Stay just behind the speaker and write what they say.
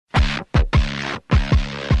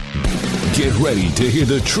Get ready to hear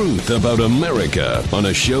the truth about America on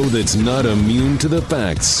a show that's not immune to the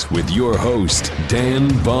facts with your host, Dan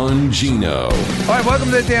Bongino. All right, welcome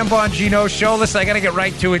to the Dan Bongino Show. Listen, I got to get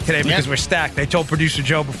right to it today because we're stacked. I told producer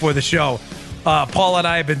Joe before the show, Paul and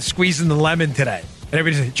I have been squeezing the lemon today.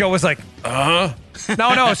 And Joe was like, No,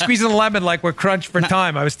 squeezing the lemon like we're crunched for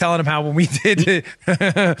time. I was telling him how when we did,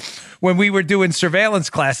 when we were doing surveillance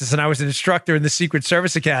classes and I was an instructor in the Secret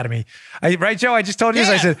Service Academy. Right, Joe? I just told you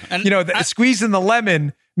this. I said, squeezing the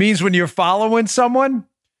lemon means when you're following someone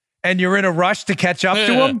and you're in a rush to catch up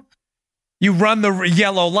to them, you run the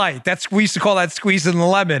yellow light. We used to call that squeezing the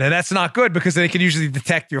lemon, and that's not good because they can usually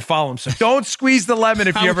detect you're following. So don't squeeze the lemon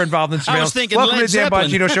if you're ever involved in surveillance. Welcome to the Dan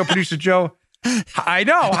Bongino Show, producer Joe. I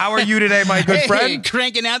know. How are you today, my good friend?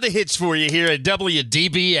 Cranking out the hits for you here at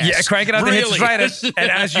WDBS. Yeah, cranking out the hits is right.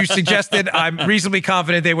 And as you suggested, I'm reasonably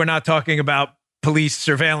confident they were not talking about police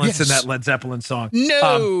surveillance in that Led Zeppelin song.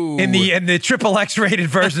 No. In the triple X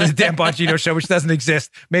rated version of the Dan Bongino Show, which doesn't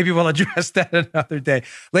exist. Maybe we'll address that another day.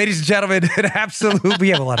 Ladies and gentlemen, we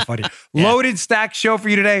have a lot of fun here. Loaded stack show for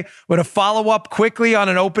you today. We're going to follow up quickly on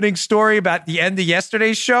an opening story about the end of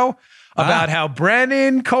yesterday's show. About how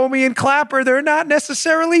Brennan, Comey, and Clapper, they're not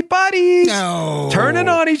necessarily buddies. No. Turning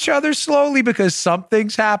on each other slowly because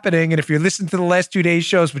something's happening. And if you listen to the last 2 days'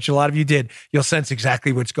 shows, which a lot of you did, you'll sense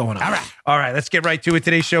exactly what's going on. All right, let's get right to it.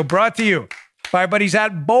 Today's show brought to you by our buddies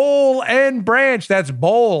at Boll and Branch. That's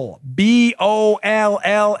Boll,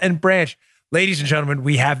 B-O-L-L and Branch. Ladies and gentlemen,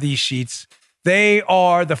 we have these sheets. They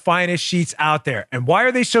are the finest sheets out there. And why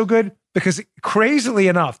are they so good? Because crazily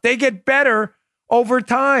enough, they get better over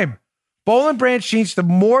time. Boll and Branch sheets, the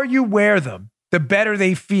more you wear them, the better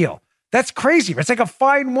they feel. That's crazy. It's like a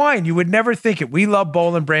fine wine. You would never think it. We love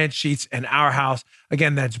Boll and Branch sheets in our house.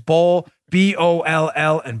 Again, that's Boll,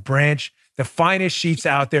 B-O-L-L, and Branch, the finest sheets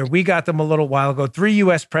out there. We got them a little while ago. 3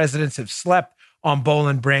 U.S. presidents have slept on Boll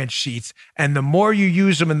and Branch sheets. And the more you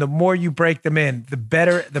use them and the more you break them in, the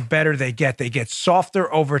better they get. They get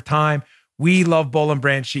softer over time. We love Boll and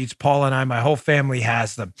Branch sheets. Paul and I, my whole family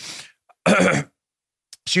has them.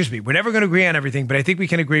 Excuse me, we're never going to agree on everything, but I think we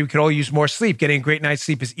can agree we could all use more sleep. Getting a great night's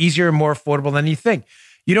sleep is easier and more affordable than you think.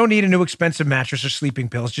 You don't need a new expensive mattress or sleeping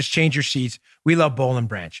pills. Just change your sheets. We love Boll and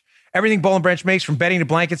Branch. Everything Boll and Branch makes, from bedding to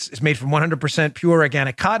blankets, is made from 100% pure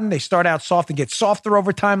organic cotton. They start out soft and get softer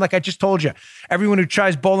over time, like I just told you. Everyone who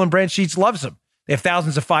tries Boll and Branch sheets loves them. They have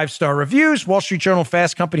thousands of 5-star reviews. Wall Street Journal,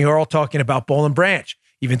 Fast Company are all talking about Boll and Branch.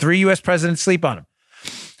 Even 3 U.S. presidents sleep on them.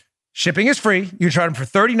 Shipping is free. You can try them for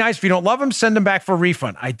 30 nights. If you don't love them, send them back for a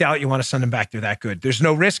refund. I doubt you want to send them back. They're that good. There's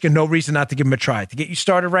no risk and no reason not to give them a try. To get you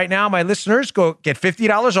started right now, my listeners, go get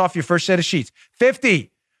 $50 off your first set of sheets. $50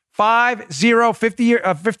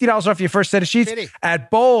 off your first set of sheets 50. at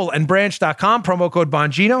bollandbranch.com. Promo code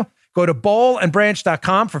Bongino. Go to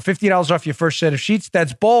bollandbranch.com for $50 off your first set of sheets.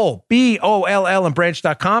 That's Boll, B-O-L-L, and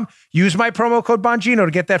branch.com. Use my promo code Bongino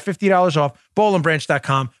to get that $50 off.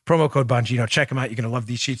 Bollandbranch.com, promo code Bongino. Check them out. You're going to love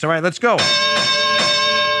these sheets. All right, let's go.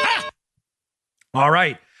 All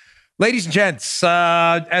right. Ladies and gents,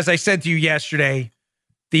 as I said to you yesterday,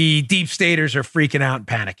 the deep staters are freaking out and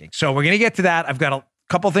panicking. So we're going to get to that. I've got a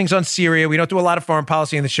couple things on Syria. We don't do a lot of foreign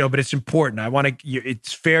policy in the show, but it's important.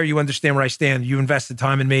 It's fair you understand where I stand. You invested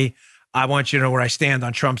time in me. I want you to know where I stand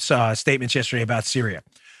on Trump's statements yesterday about Syria.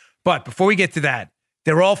 But before we get to that,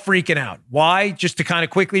 they're all freaking out. Why? Just to kind of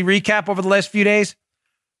quickly recap over the last few days,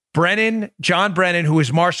 John Brennan, who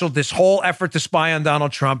has marshaled this whole effort to spy on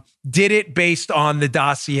Donald Trump, did it based on the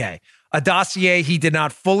dossier. A dossier he did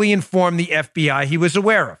not fully inform the FBI he was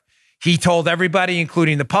aware of. He told everybody,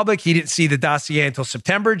 including the public, he didn't see the dossier until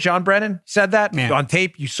September. John Brennan said that on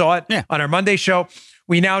tape. You saw it on our Monday show.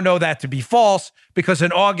 We now know that to be false because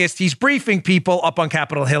in August, he's briefing people up on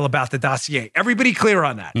Capitol Hill about the dossier. Everybody clear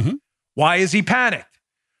on that. Mm-hmm. Why is he panicked?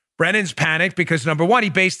 Brennan's panicked because, number one, he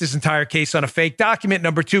based his entire case on a fake document.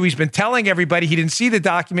 Number two, he's been telling everybody he didn't see the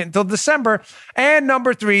document until December. And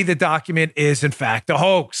number three, the document is, in fact, a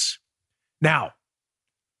hoax. Now,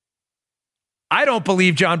 I don't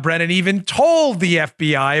believe John Brennan even told the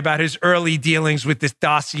FBI about his early dealings with this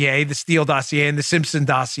dossier, the Steele dossier and the Simpson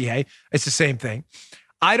dossier. It's the same thing.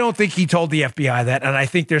 I don't think he told the FBI that, and I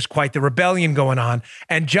think there's quite the rebellion going on.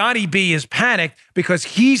 And Johnny B is panicked because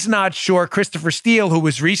he's not sure Christopher Steele, who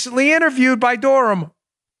was recently interviewed by Durham,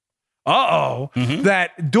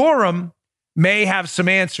 that Durham may have some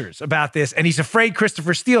answers about this, and he's afraid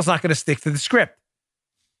Christopher Steele's not going to stick to the script.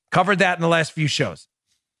 Covered that in the last few shows.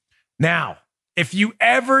 Now, if you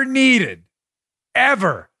ever needed,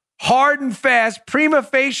 hard and fast, prima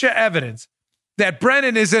facie evidence that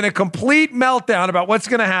Brennan is in a complete meltdown about what's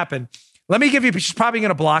going to happen, let me give you, she's probably going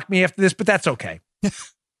to block me after this, but that's okay.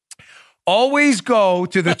 always go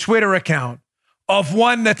to the Twitter account of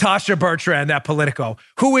one Natasha Bertrand at Politico,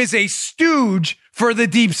 who is a stooge for the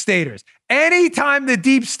deep staters. Anytime the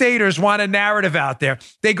deep staters want a narrative out there,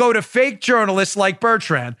 they go to fake journalists like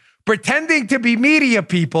Bertrand, pretending to be media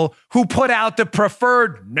people who put out the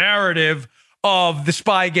preferred narrative of the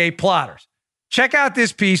Spygate plotters. Check out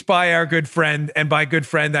this piece by our good friend, and by good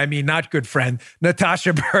friend, I mean not good friend,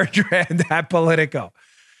 Natasha Bertrand at Politico.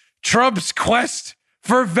 Trump's quest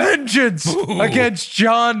for vengeance against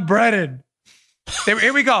John Brennan.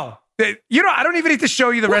 Here we go. You know, I don't even need to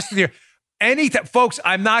show you the rest of the year. Folks,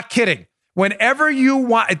 I'm not kidding. Whenever you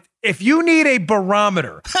want, if you need a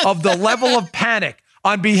barometer of the level of panic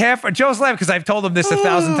on behalf of Joe's laughing because I've told him this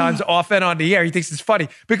 1,000 times off and on the air. He thinks it's funny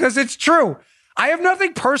because it's true. I have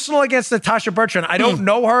nothing personal against Natasha Bertrand. I don't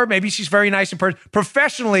know her. Maybe she's very nice in person.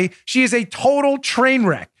 Professionally, she is a total train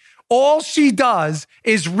wreck. All she does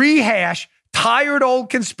is rehash tired old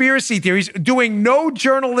conspiracy theories, doing no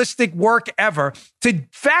journalistic work ever to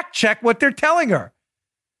fact check what they're telling her.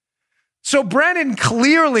 So Brennan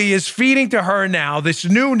clearly is feeding to her now this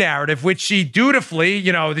new narrative, which she dutifully,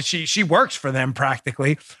 you know, that she works for them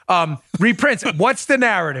practically, reprints. What's the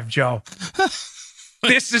narrative, Joe?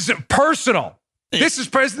 This is personal. This is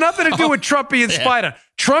has nothing to do with Trump being spied on.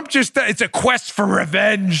 Trump it's a quest for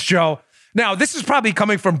revenge, Joe. Now, this is probably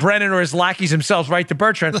coming from Brennan or his lackeys themselves, right, to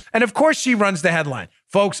Bertrand. And of course, she runs the headline.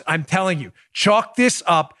 Folks, I'm telling you, chalk this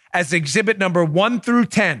up as exhibit number 1 through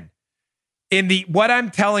 10 in the what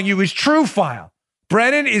I'm telling you is true file.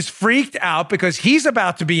 Brennan is freaked out because he's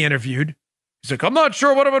about to be interviewed. He's like, I'm not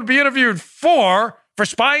sure what I'm going to be interviewed for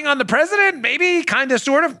spying on the president? Maybe, kind of,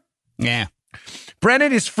 sort of. Yeah.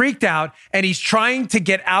 Brennan is freaked out, and he's trying to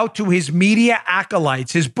get out to his media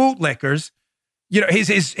acolytes, his bootlickers, you know,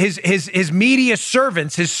 his media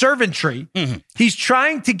servants, his servantry. Mm-hmm. He's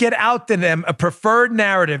trying to get out to them a preferred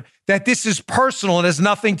narrative that this is personal and has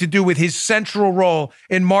nothing to do with his central role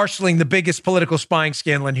in marshaling the biggest political spying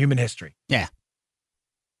scandal in human history. Yeah.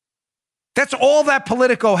 That's all that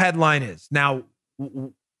Politico headline is. Now,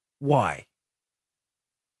 why?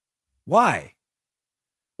 Why?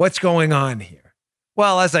 What's going on here?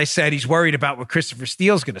 Well, as I said, he's worried about what Christopher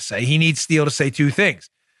Steele's going to say. He needs Steele to say two things.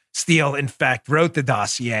 Steele, in fact, wrote the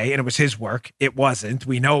dossier, and it was his work. It wasn't.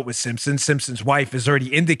 We know it was Simpson. Simpson's wife has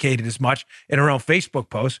already indicated as much in her own Facebook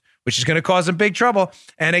post, which is going to cause him big trouble.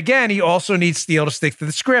 And again, he also needs Steele to stick to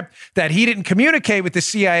the script that he didn't communicate with the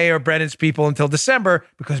CIA or Brennan's people until December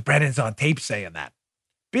because Brennan's on tape saying that.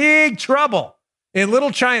 Big trouble in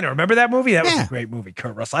Little China. Remember that movie? That was a great movie,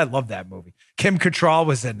 Kurt Russell. I love that movie. Kim Cattrall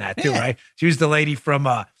was in that too, right? She was the lady from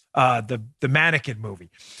the Mannequin movie.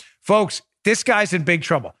 Folks, this guy's in big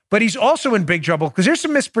trouble, but he's also in big trouble because there's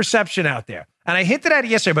some misperception out there. And I hinted at it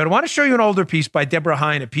yesterday, but I want to show you an older piece by Deborah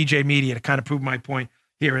Hine at PJ Media to kind of prove my point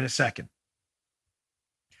here in a second.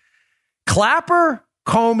 Clapper,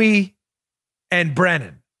 Comey, and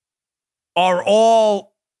Brennan are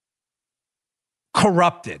all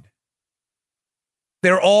corrupted.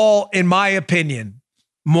 They're all, in my opinion,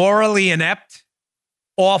 morally inept,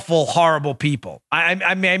 awful, horrible people.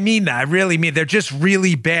 I mean that. I really mean they're just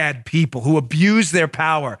really bad people who abuse their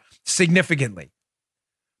power significantly.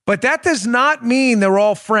 But that does not mean they're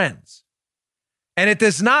all friends. And it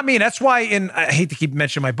does not mean, that's why I hate to keep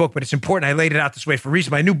mentioning my book, but it's important. I laid it out this way for a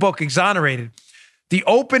reason. My new book, Exonerated, the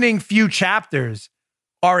opening few chapters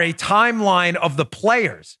are a timeline of the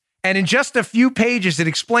players. And in just a few pages, it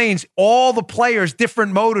explains all the players'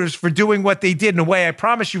 different motives for doing what they did in a way I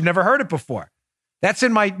promise you've never heard it before. That's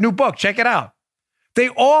in my new book. Check it out. They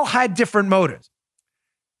all had different motives.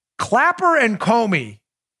 Clapper and Comey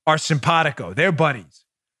are simpatico. They're buddies.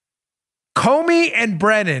 Comey and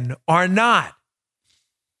Brennan are not.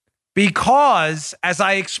 Because, as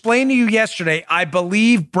I explained to you yesterday, I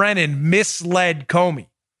believe Brennan misled Comey.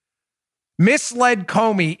 Misled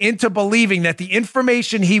Comey into believing that the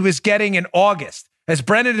information he was getting in August, as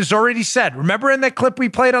Brennan has already said, remember in that clip we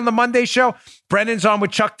played on the Monday show? Brennan's on with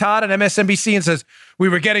Chuck Todd on MSNBC and says, we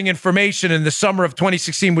were getting information in the summer of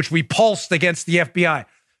 2016, which we pulsed against the FBI.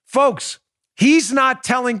 Folks, he's not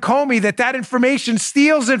telling Comey that information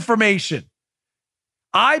steals information.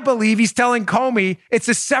 I believe he's telling Comey it's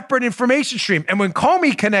a separate information stream. And when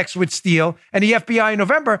Comey connects with Steele and the FBI in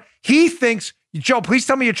November, he thinks, Joe, please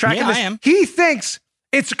tell me you're tracking this. I am. He thinks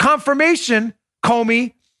it's confirmation,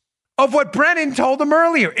 Comey, of what Brennan told him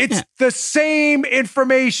earlier. It's the same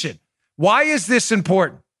information. Why is this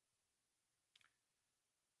important?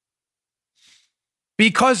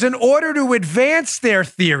 Because in order to advance their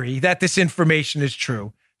theory that this information is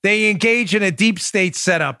true, they engage in a deep state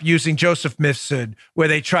setup using Joseph Mifsud, where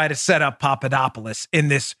they try to set up Papadopoulos in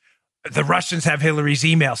this, the Russians have Hillary's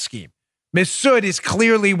email scheme. Mifsud is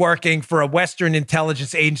clearly working for a Western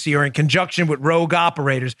intelligence agency or in conjunction with rogue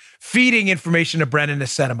operators, feeding information to Brennan to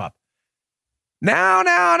set him up. Now.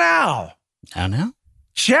 Now?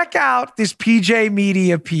 Check out this PJ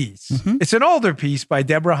Media piece. Mm-hmm. It's an older piece by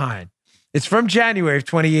Deborah Hine. It's from January of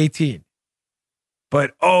 2018.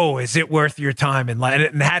 But, is it worth your time? And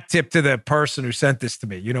hat tip to the person who sent this to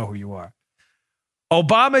me. You know who you are.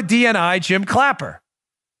 Obama DNI Jim Clapper.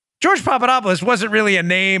 George Papadopoulos wasn't really a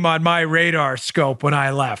name on my radar scope when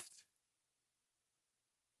I left.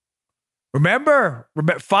 Remember,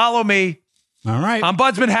 follow me. All right. I'm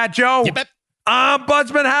Budsman Hat Joe. Yep. I'm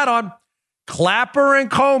Budsman Hat on. Clapper and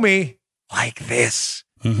Comey, like this.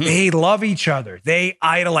 Mm-hmm. They love each other. They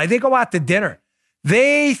idolize. They go out to dinner.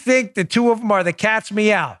 They think the two of them are the cat's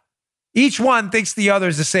meow. Each one thinks the other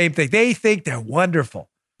is the same thing. They think they're wonderful.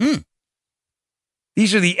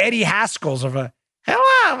 These are the Eddie Haskells of a,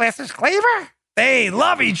 hello, Mrs. Cleaver. They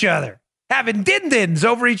love each other, having din-dins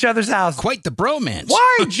over each other's houses. Quite the bromance.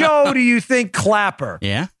 Why, Joe, do you think Clapper,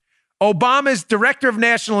 Yeah. Obama's director of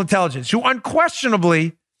national intelligence, who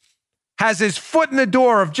unquestionably has his foot in the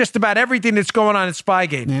door of just about everything that's going on in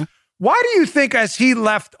Spygate, Yeah. why do you think as he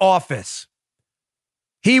left office,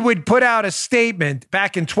 he would put out a statement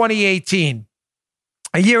back in 2018,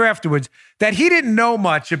 a year afterwards, that he didn't know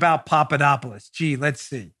much about Papadopoulos? Gee, let's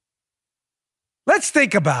see. Let's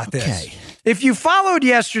think about this. Okay. If you followed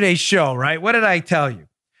yesterday's show, right, what did I tell you?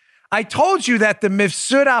 I told you that the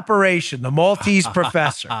Mifsud operation, the Maltese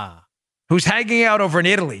professor, who's hanging out over in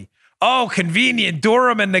Italy. Oh, convenient.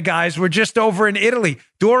 Durham and the guys were just over in Italy.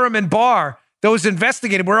 Durham and Barr, those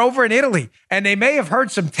investigated, were over in Italy. And they may have heard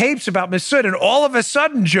some tapes about Mifsud. And all of a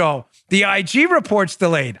sudden, Joe, the IG report's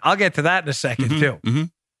delayed. I'll get to that in a second, too. Mm-hmm.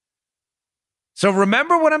 So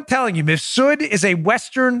remember what I'm telling you. Mifsud is a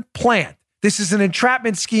Western plant. This is an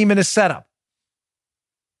entrapment scheme and a setup.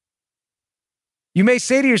 You may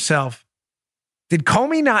say to yourself, did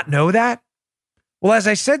Comey not know that? Well, as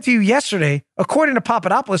I said to you yesterday, according to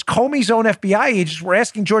Papadopoulos, Comey's own FBI agents were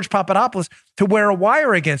asking George Papadopoulos to wear a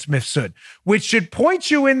wire against Mifsud, which should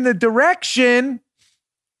point you in the direction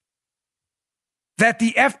that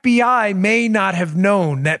the FBI may not have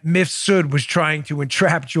known that Mifsud was trying to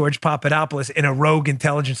entrap George Papadopoulos in a rogue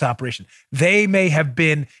intelligence operation. They may have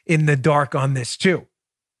been in the dark on this too.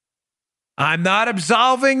 I'm not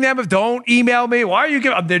absolving them. Don't email me. Why are you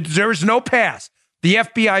giving? There's no pass. The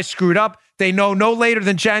FBI screwed up. They know no later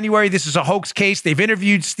than January this is a hoax case. They've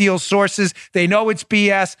interviewed Steele sources. They know it's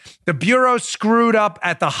BS. The Bureau screwed up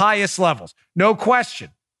at the highest levels. No question.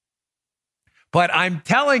 But I'm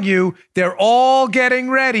telling you, they're all getting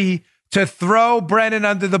ready to throw Brennan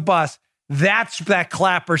under the bus. That's that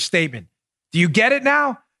Clapper statement. Do you get it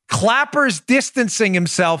now? Clapper's distancing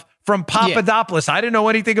himself from Papadopoulos. Yeah. I didn't know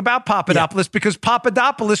anything about Papadopoulos because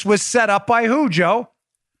Papadopoulos was set up by who, Joe?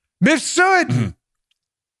 Mifsud,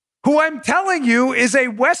 who I'm telling you is a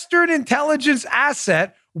Western intelligence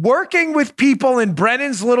asset working with people in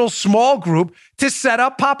Brennan's little small group to set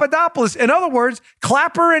up Papadopoulos. In other words,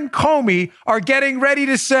 Clapper and Comey are getting ready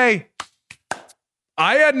to say,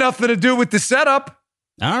 I had nothing to do with the setup.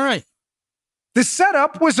 All right. The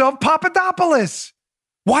setup was of Papadopoulos.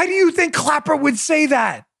 Why do you think Clapper would say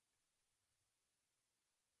that?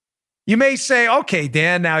 You may say, okay,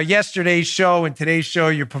 Dan, now yesterday's show and today's show,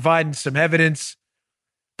 you're providing some evidence,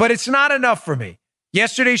 but it's not enough for me.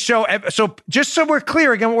 Yesterday's show, so just so we're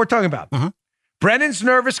clear again what we're talking about. Brennan's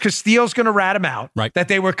nervous because Steele's going to rat him out, right? That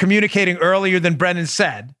they were communicating earlier than Brennan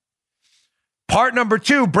said. Part number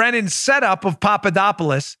two, Brennan's setup of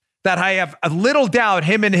Papadopoulos, that I have a little doubt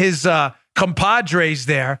him and his compadres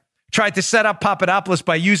there tried to set up Papadopoulos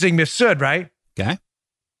by using Mifsud, right? Okay.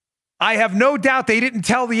 I have no doubt they didn't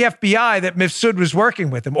tell the FBI that Mifsud was working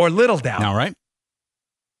with him, or little doubt. All right.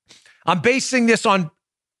 I'm basing this on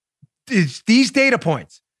these data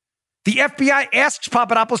points. The FBI asks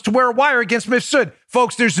Papadopoulos to wear a wire against Mifsud.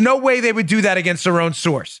 Folks, there's no way they would do that against their own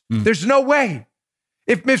source. There's no way.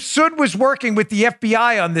 If Mifsud was working with the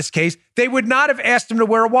FBI on this case, they would not have asked him to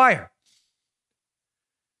wear a wire.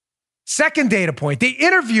 Second data point, they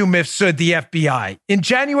interview Mifsud, the FBI, in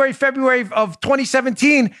January, February of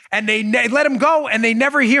 2017, and they let him go, and they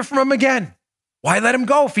never hear from him again. Why let him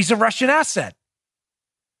go if he's a Russian asset?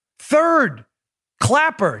 Third,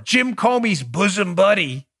 Clapper, Jim Comey's bosom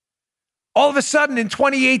buddy, all of a sudden in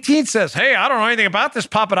 2018 says, hey, I don't know anything about this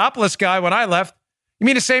Papadopoulos guy when I left. You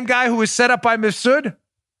mean the same guy who was set up by Mifsud?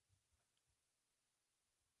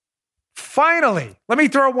 Finally, let me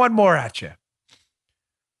throw one more at you.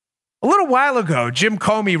 A little while ago, Jim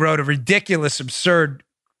Comey wrote a ridiculous, absurd,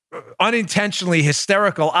 unintentionally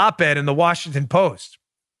hysterical op-ed in the Washington Post.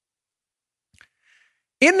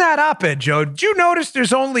 In that op-ed, Joe, did you notice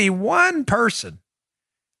there's only one person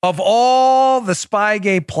of all the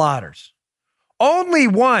Spygate plotters, only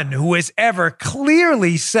one who has ever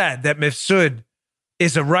clearly said that Mifsud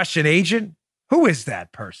is a Russian agent? Who is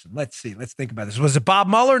that person? Let's see. Let's think about this. Was it Bob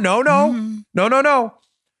Mueller? No.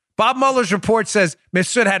 Bob Mueller's report says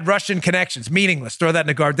Mifsud had Russian connections. Meaningless. Throw that in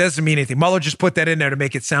the guard. Doesn't mean anything. Mueller just put that in there to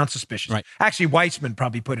make it sound suspicious. Right. Actually, Weissman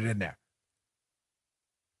probably put it in there.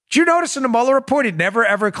 Did you notice in the Mueller report, it never,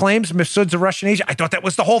 ever claims Mifsud's a Russian agent? I thought that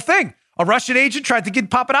was the whole thing. A Russian agent tried to get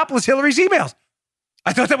Papadopoulos Hillary's emails.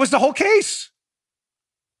 I thought that was the whole case.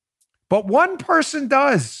 But one person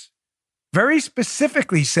does very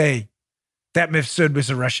specifically say that Mifsud was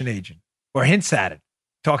a Russian agent, or hints at it,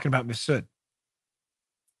 talking about Mifsud.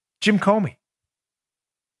 Jim Comey.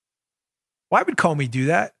 Why would Comey do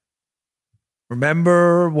that?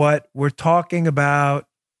 Remember what we're talking about?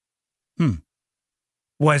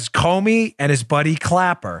 Was Comey and his buddy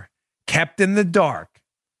Clapper kept in the dark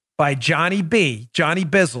by Johnny B, Johnny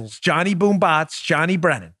Bizzles, Johnny Boombots, Johnny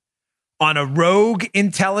Brennan on a rogue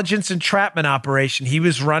intelligence entrapment operation he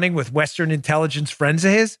was running with Western intelligence friends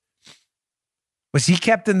of his? Was he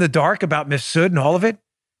kept in the dark about Mifsud and all of it?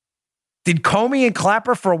 Did Comey and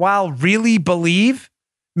Clapper for a while really believe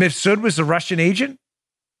Mifsud was a Russian agent?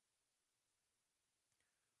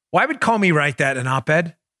 Why would Comey write that in an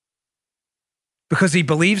op-ed? Because he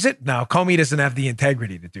believes it? No, Comey doesn't have the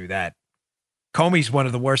integrity to do that. Comey's one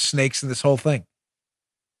of the worst snakes in this whole thing.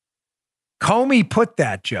 Comey put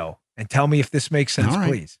that, Joe, and tell me if this makes sense,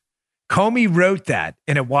 please. Comey wrote that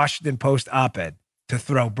in a Washington Post op-ed to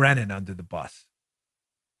throw Brennan under the bus.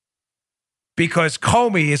 Because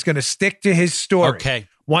Comey is going to stick to his story. Okay.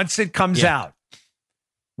 Once it comes out.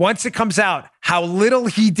 Once it comes out how little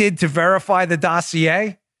he did to verify the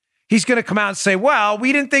dossier, he's going to come out and say, well,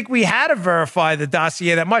 we didn't think we had to verify the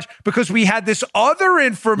dossier that much because we had this other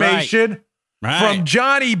information from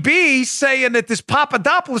Johnny B saying that this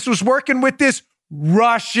Papadopoulos was working with this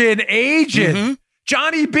Russian agent.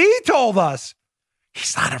 Johnny B told us.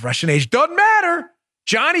 He's not a Russian agent. Doesn't matter.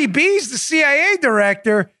 Johnny B's the CIA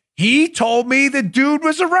director. He told me the dude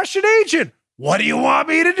was a Russian agent. What do you want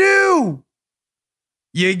me to do?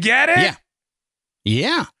 You get it?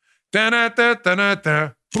 Yeah.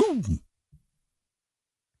 Da-da-da-da-da-da.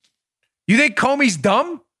 You think Comey's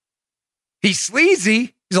dumb? He's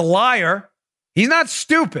sleazy. He's a liar. He's not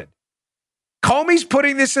stupid. Comey's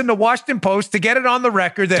putting this in the Washington Post to get it on the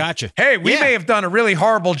record that, hey, we may have done a really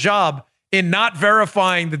horrible job in not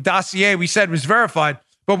verifying the dossier we said was verified,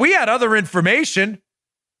 but we had other information.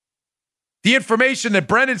 The information that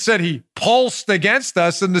Brennan said he pulsed against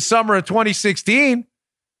us in the summer of 2016.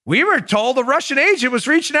 We were told the Russian agent was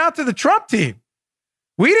reaching out to the Trump team.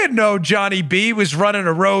 We didn't know Johnny B was running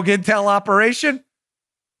a rogue intel operation.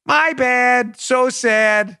 My bad. So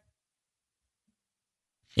sad.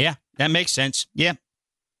 Yeah, that makes sense. Yeah.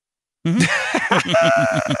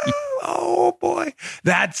 Oh, boy.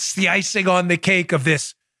 That's the icing on the cake of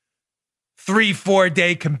this 3-4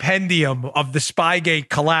 day compendium of the Spygate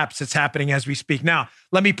collapse that's happening as we speak. Now,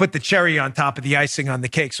 let me put the cherry on top of the icing on the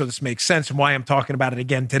cake so this makes sense and why I'm talking about it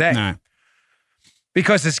again today. No.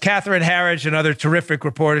 Because as Catherine Harridge and other terrific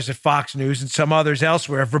reporters at Fox News and some others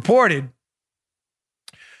elsewhere have reported,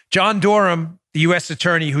 John Durham, the U.S.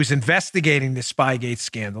 attorney who's investigating the Spygate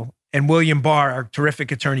scandal, and William Barr, our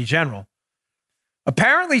terrific attorney general,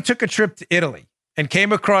 apparently took a trip to Italy and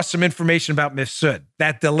came across some information about Mifsud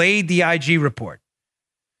that delayed the IG report.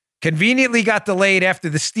 Conveniently got delayed after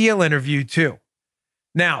the Steele interview, too.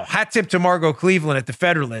 Now, hat tip to Margot Cleveland at The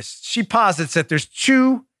Federalist. She posits that there's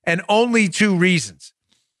two and only two reasons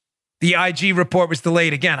the IG report was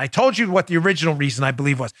delayed again. I told you what the original reason, I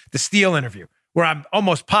believe, was. The Steele interview, where I'm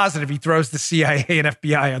almost positive he throws the CIA and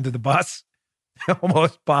FBI under the bus.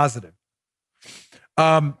 Almost positive.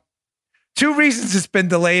 Two reasons it's been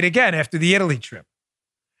delayed again after the Italy trip.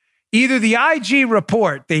 Either the IG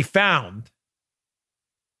report they found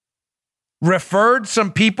referred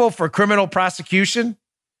some people for criminal prosecution,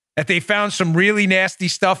 that they found some really nasty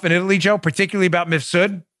stuff in Italy, Joe, particularly about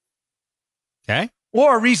Mifsud. Okay.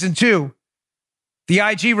 Or reason two, the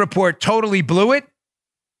IG report totally blew it,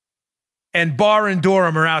 and Barr and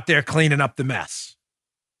Durham are out there cleaning up the mess.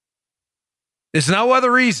 There's no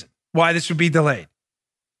other reason why this would be delayed.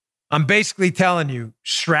 I'm basically telling you,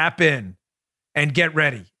 strap in and get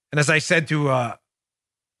ready. And as I said to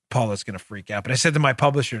Paula's going to freak out, but I said to my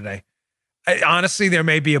publisher today, honestly, there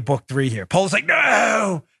may be a book 3 here. Paula's like,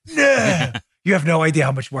 no. You have no idea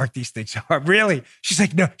how much work these things are. Really? She's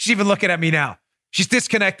like, no. She's even looking at me now. She's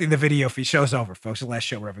disconnecting the video feed. Show's over, folks. The last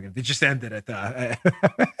show we're ever going to do. It just ended at,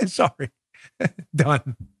 sorry.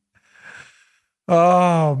 Done.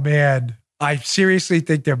 Oh, man. I seriously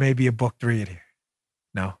think there may be a book 3 in here.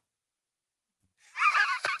 No.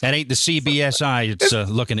 That ain't the CBSI. It's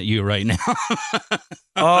looking at you right now.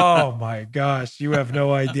 Oh, my gosh. You have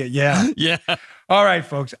no idea. Yeah. Yeah. All right,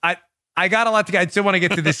 folks. I got a lot to get. I still want to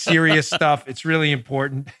get to this serious stuff. It's really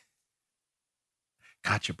important.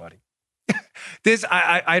 Gotcha, buddy.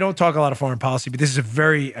 I don't talk a lot of foreign policy, but this is a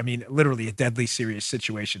very, literally a deadly serious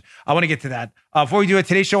situation. I want to get to that. Before we do it,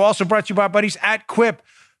 today's show also brought to you by our buddies at Quip.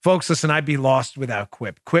 Folks, listen, I'd be lost without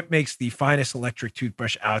Quip. Quip makes the finest electric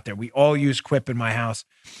toothbrush out there. We all use Quip in my house.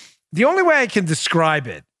 The only way I can describe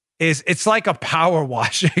it is it's like a power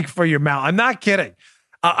washing for your mouth. I'm not kidding.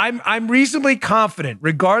 I'm reasonably confident,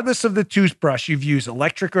 regardless of the toothbrush you've used,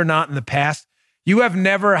 electric or not in the past, you have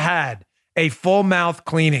never had a full mouth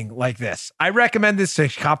cleaning like this. I recommend this to a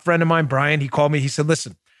cop friend of mine, Brian. He called me. He said,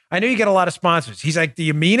 listen, I know you get a lot of sponsors. He's like, do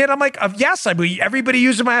you mean it? I'm like, yes, I mean, everybody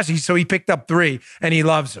uses my house. So he picked up 3 and he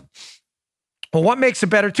loves them. Well, what makes a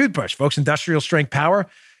better toothbrush, folks? Industrial strength power,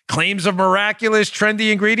 claims of miraculous,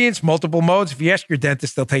 trendy ingredients, multiple modes. If you ask your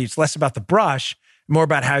dentist, they'll tell you it's less about the brush, more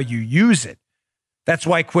about how you use it. That's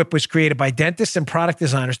why Quip was created by dentists and product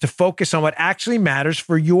designers to focus on what actually matters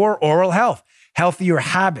for your oral health. Healthier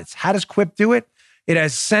habits. How does Quip do it? It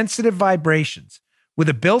has sensitive vibrations with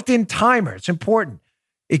a built-in timer. It's important.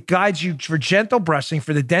 It guides you for gentle brushing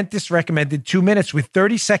for the dentist recommended 2 minutes with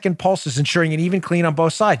 30-second pulses, ensuring an even clean on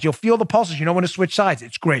both sides. You'll feel the pulses. You know when to switch sides.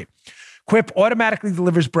 It's great. Quip automatically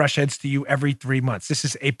delivers brush heads to you every 3 months. This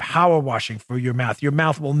is a power washing for your mouth. Your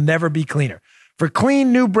mouth will never be cleaner. For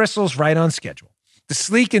clean, new bristles right on schedule. The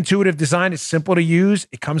sleek, intuitive design is simple to use.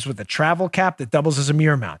 It comes with a travel cap that doubles as a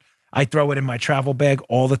mirror mount. I throw it in my travel bag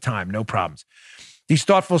all the time, no problems. These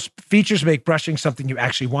thoughtful features make brushing something you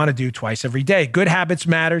actually want to do twice every day. Good habits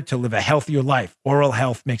matter to live a healthier life. Oral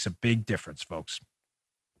health makes a big difference, folks.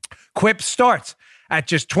 Quip starts at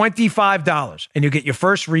just $25, and you'll get your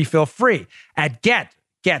first refill free at get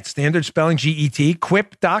standard spelling, G-E-T,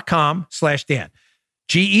 quip.com/Dan.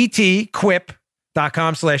 G-E-T, quip.com/Dan.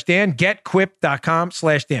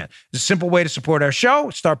 GetQuip.com/Dan. It's a simple way to support our show.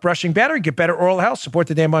 Start brushing better, get better oral health, support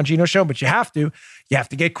the Dan Bongino Show, but you have to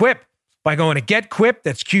get Quip by going to GetQuip.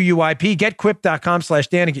 That's Q-U-I-P,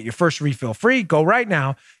 getquip.com/Dan and get your first refill free. Go right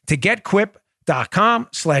now to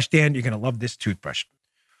getquip.com/Dan. You're going to love this toothbrush.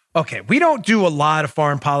 Okay, we don't do a lot of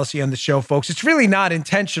foreign policy on the show, folks. It's really not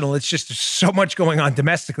intentional. It's just there's so much going on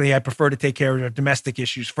domestically. I prefer to take care of our domestic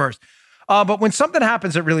issues first. But when something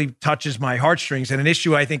happens that really touches my heartstrings and an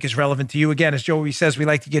issue I think is relevant to you, again, as Joey says, we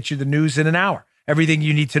like to get you the news in an hour. Everything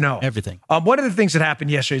you need to know. Everything. One of the things that happened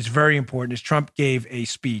yesterday is very important is Trump gave a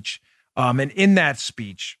speech. And in that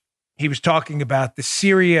speech, he was talking about the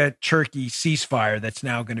Syria-Turkey ceasefire that's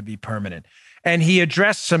now going to be permanent. And he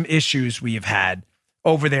addressed some issues we have had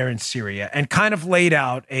over there in Syria and kind of laid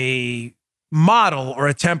out a model or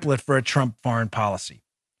a template for a Trump foreign policy.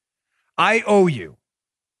 I owe you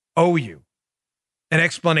an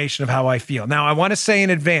explanation of how I feel. Now, I want to say in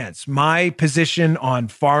advance, my position on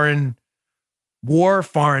foreign war,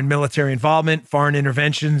 foreign military involvement, foreign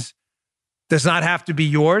interventions does not have to be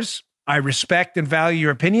yours. I respect and value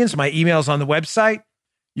your opinions. My email's on the website.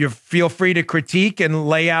 You feel free to critique and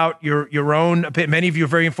lay out your own opinion. Many of you are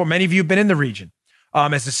very informed. Many of you have been in the region.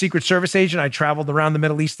 As a Secret Service agent, I traveled around the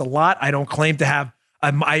Middle East a lot. I don't claim to have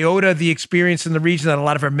an iota of the experience in the region that a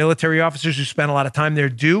lot of our military officers who spend a lot of time there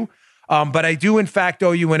do. But I do, in fact,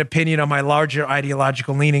 owe you an opinion on my larger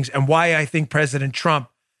ideological leanings and why I think President Trump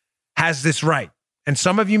has this right. And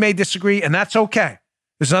some of you may disagree, and that's okay.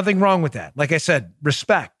 There's nothing wrong with that. Like I said,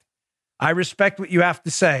 respect. I respect what you have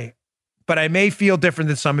to say, but I may feel different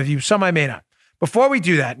than some of you. Some I may not. Before we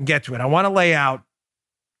do that and get to it, I want to lay out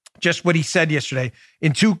just what he said yesterday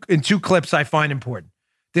in two clips I find important.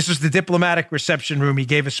 This was the diplomatic reception room. He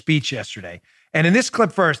gave a speech yesterday. And in this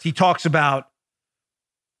clip first, he talks about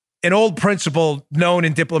an old principle known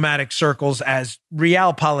in diplomatic circles as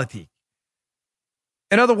realpolitik.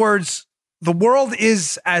 In other words, the world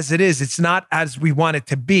is as it is. It's not as we want it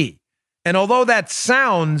to be. And although that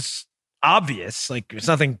sounds obvious, like there's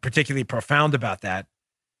nothing particularly profound about that,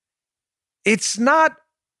 it's not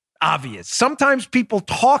obvious. Sometimes people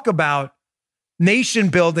talk about nation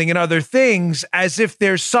building and other things as if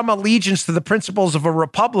there's some allegiance to the principles of a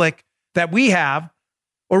republic that we have,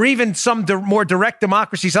 or even some more direct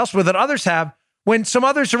democracies elsewhere that others have, when some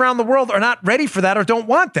others around the world are not ready for that or don't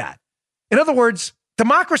want that. In other words,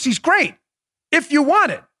 democracy's great if you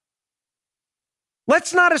want it.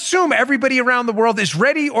 Let's not assume everybody around the world is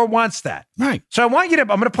ready or wants that. Right. So I'm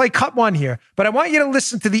going to play cut one here, but I want you to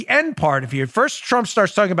listen to the end part of here. First, Trump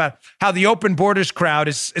starts talking about how the open borders crowd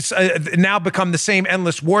is now become the same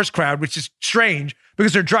endless wars crowd, which is strange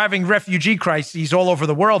because they're driving refugee crises all over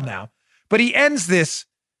the world now. But he ends this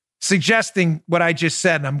suggesting what I just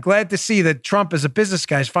said. And I'm glad to see that Trump, as a business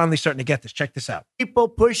guy, is finally starting to get this. Check this out. People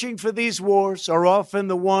pushing for these wars are often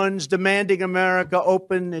the ones demanding America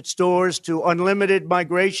open its doors to unlimited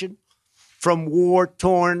migration from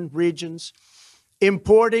war-torn regions,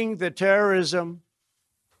 importing the terrorism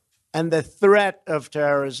and the threat of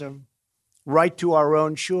terrorism right to our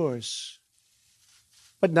own shores.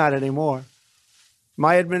 But not anymore.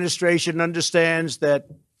 My administration understands that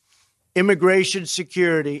immigration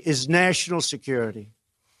security is national security.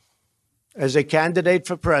 As a candidate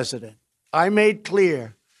for president, I made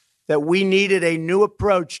clear that we needed a new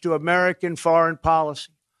approach to American foreign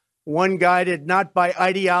policy, one guided not by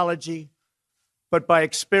ideology, but by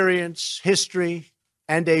experience, history,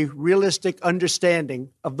 and a realistic understanding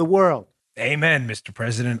of the world. Amen, Mr.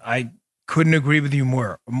 President. I couldn't agree with you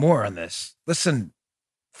more on this. Listen,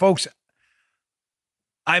 folks,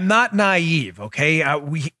 I'm not naive, okay?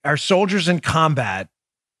 Our soldiers in combat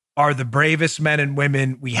are the bravest men and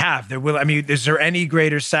women we have. Is there any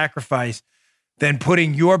greater sacrifice than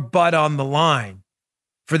putting your butt on the line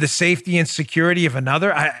for the safety and security of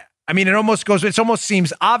another? It almost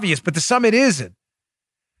seems obvious, but to some it isn't.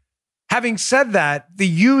 Having said that, the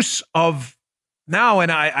use of now,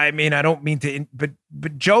 and I don't mean to, but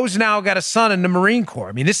Joe's now got a son in the Marine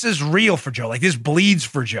Corps. This is real for Joe. Like, this bleeds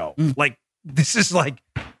for Joe. This is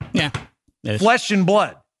flesh and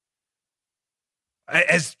blood.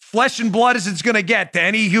 As flesh and blood as it's going to get to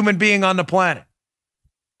any human being on the planet.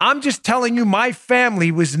 I'm just telling you, my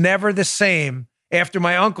family was never the same after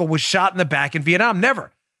my uncle was shot in the back in Vietnam.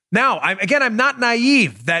 Never. Now, I'm not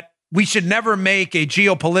naive that we should never make a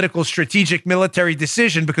geopolitical, strategic, military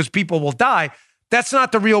decision because people will die. That's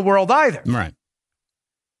not the real world either. Right.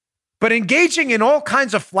 But engaging in all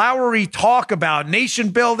kinds of flowery talk about nation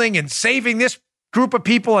building and saving this group of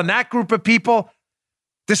people and that group of people,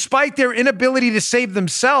 despite their inability to save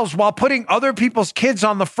themselves while putting other people's kids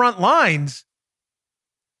on the front lines,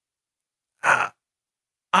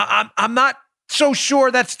 I'm not so sure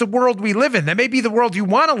that's the world we live in. That may be the world you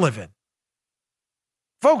want to live in.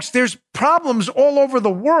 Folks, there's problems all over the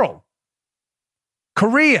world.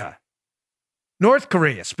 Korea, North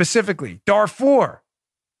Korea specifically, Darfur.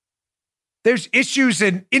 There's issues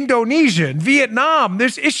in Indonesia and Vietnam.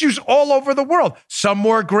 There's issues all over the world. Some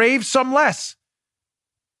more grave, some less.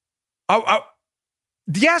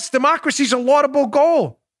 Yes, democracy is a laudable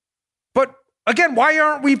goal. But again, why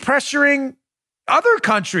aren't we pressuring other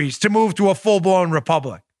countries to move to a full-blown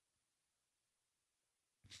republic?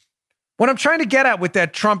 What I'm trying to get at with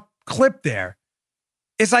that Trump clip there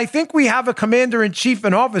is I think we have a commander-in-chief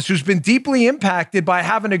in office who's been deeply impacted by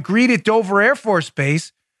having agreed at Dover Air Force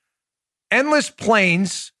Base endless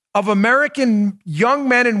planes of American young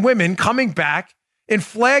men and women coming back in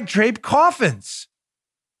flag-draped coffins.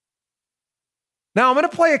 Now, I'm going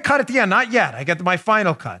to play a cut at the end. Not yet. I got my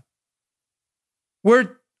final cut. We're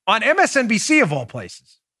on MSNBC, of all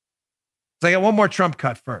places. So I got one more Trump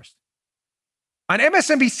cut first. On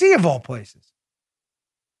MSNBC, of all places,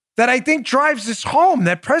 that I think drives this home,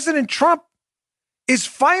 that President Trump is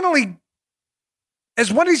finally,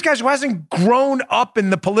 as one of these guys who hasn't grown up in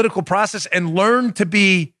the political process and learned to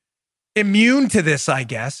be immune to this, I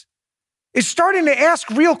guess, is starting to ask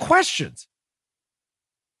real questions.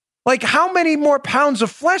 Like, how many more pounds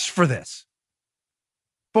of flesh for this?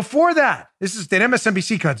 Before that, the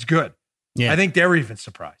MSNBC cut's good. Yeah. I think they're even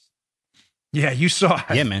surprised. Yeah, you saw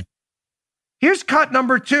it. Yeah, man. Here's cut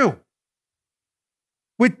number 2.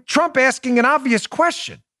 With Trump asking an obvious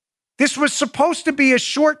question. This was supposed to be a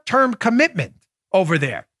short-term commitment over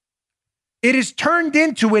there. It is turned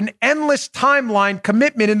into an endless timeline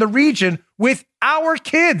commitment in the region with our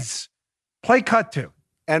kids. Play cut 2.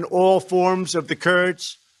 And all forms of the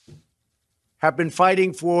Kurds have been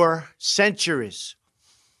fighting for centuries.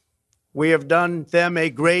 We have done them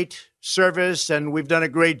a great service, and we've done a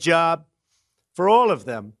great job for all of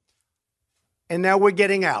them. And now we're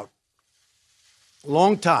getting out.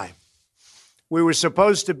 Long time. We were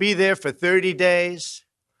supposed to be there for 30 days.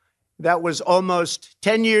 That was almost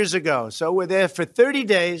 10 years ago. So we're there for 30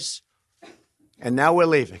 days, and now we're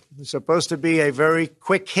leaving. It was supposed to be a very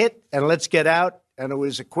quick hit, and let's get out. And it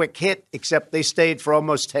was a quick hit, except they stayed for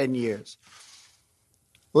almost 10 years.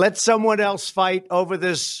 Let someone else fight over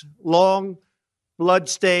this long,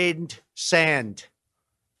 blood-stained sand.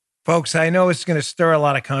 Folks, I know it's going to stir a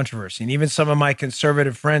lot of controversy, and even some of my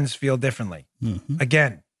conservative friends feel differently.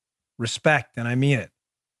 Again, respect, and I mean it.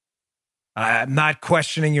 I'm not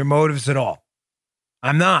questioning your motives at all.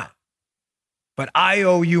 I'm not. But I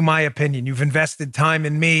owe you my opinion. You've invested time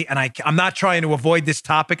in me, and I'm not trying to avoid this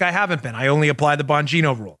topic. I haven't been. I only apply the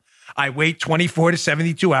Bongino rule. I wait 24 to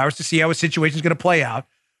 72 hours to see how a situation is going to play out.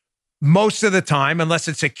 Most of the time, unless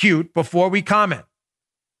it's acute, before we comment.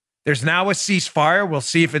 There's now a ceasefire. We'll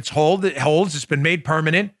see if it holds. It's been made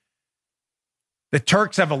permanent. The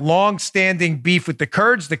Turks have a long-standing beef with the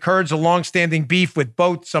Kurds. The Kurds a long-standing beef with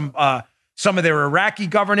both some of their Iraqi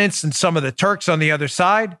governance and some of the Turks on the other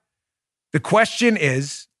side. The question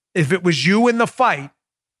is, if it was you in the fight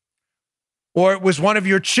or it was one of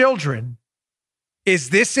your children,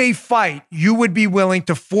 is this a fight you would be willing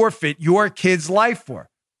to forfeit your kid's life for?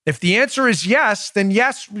 If the answer is yes, then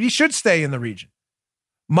yes, we should stay in the region.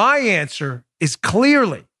 My answer is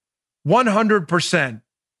clearly 100%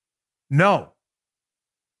 no.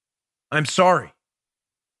 I'm sorry.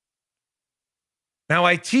 Now,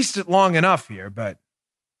 I teased it long enough here, but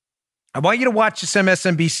I want you to watch this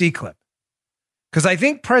MSNBC clip because I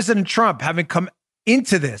think President Trump, having come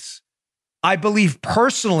into this, I believe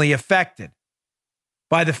personally affected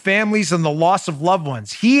by the families and the loss of loved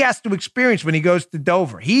ones he has to experience when he goes to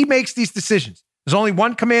Dover. He makes these decisions. There's only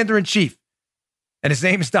one commander-in-chief, and his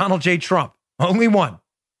name is Donald J. Trump. Only one.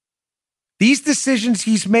 These decisions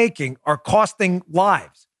he's making are costing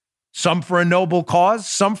lives, some for a noble cause,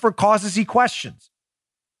 some for causes he questions.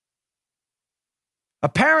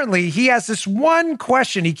 Apparently, he has this one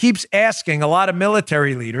question he keeps asking a lot of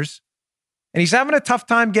military leaders, and he's having a tough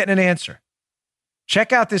time getting an answer.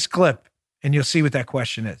 Check out this clip, and you'll see what that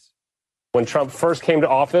question is. When Trump first came to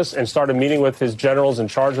office and started meeting with his generals in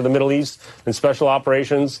charge of the Middle East and special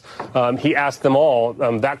operations, he asked them all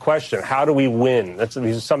that question: how do we win? That's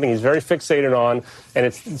something he's very fixated on, and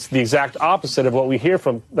it's the exact opposite of what we hear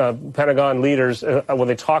from Pentagon leaders when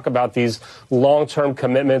they talk about these long-term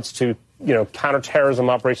commitments to,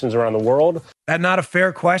 counterterrorism operations around the world. That not a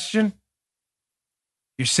fair question?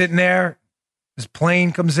 You're sitting there, this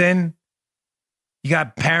plane comes in, you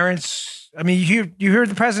got parents. I mean, you hear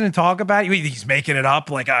the president talk about it. He's making it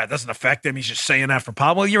up like, it doesn't affect him. He's just saying that for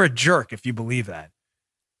pop. Well, you're a jerk if you believe that.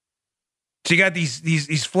 So you got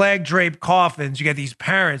these flag draped coffins. You got these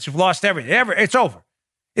parents who've lost everything. It's over.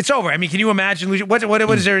 It's over. I mean, can you imagine losing? What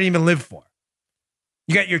does there even live for?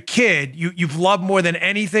 You got your kid you've loved more than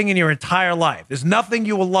anything in your entire life. There's nothing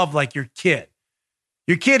you will love like your kid.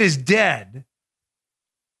 Your kid is dead.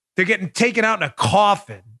 They're getting taken out in a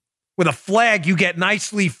coffin with a flag you get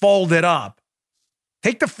nicely folded up.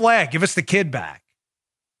 Take the flag. Give us the kid back.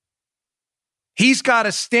 He's got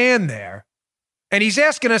to stand there, and he's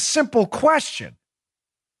asking a simple question.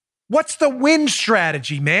 What's the win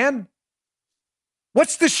strategy, man?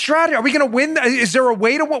 What's the strategy? Are we going to win? Is there a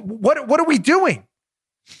way to what are we doing?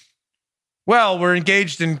 Well, we're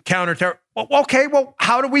engaged in counterterror. Okay, well,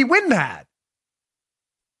 how do we win that?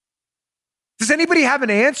 Does anybody have an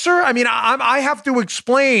answer? I mean, I have to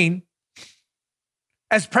explain,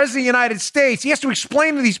 as President of the United States, he has to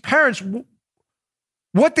explain to these parents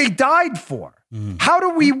what they died for. How do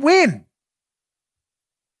we win?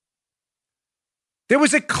 There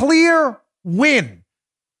was a clear win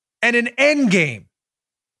and an end game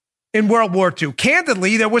in World War II.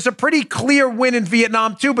 Candidly, there was a pretty clear win in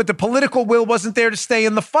Vietnam too, but the political will wasn't there to stay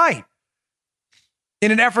in the fight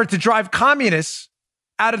in an effort to drive communists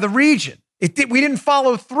out of the region. We didn't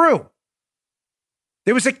follow through.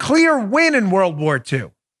 There was a clear win in World War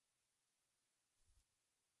II.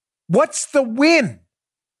 What's the win?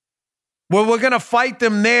 Well, we're going to fight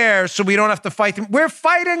them there so we don't have to fight them. We're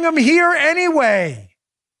fighting them here anyway.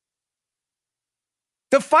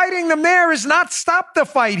 The fighting them there is not stop the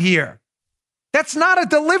fight here. That's not a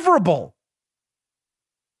deliverable.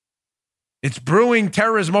 It's brewing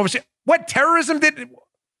terrorism overseas. What terrorism did...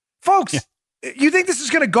 Folks, you think this is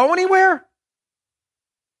going to go anywhere?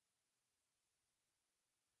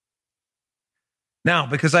 Now,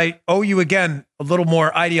 because I owe you, again, a little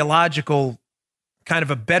more ideological kind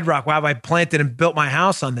of a bedrock, wow, I planted and built my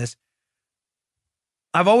house on this.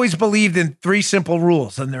 I've always believed in 3 simple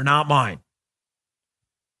rules, and they're not mine.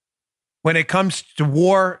 When it comes to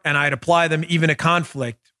war, and I'd apply them even to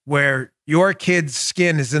conflict, where your kid's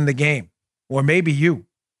skin is in the game, or maybe you.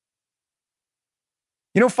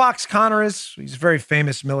 You know who Fox Connor is? He's a very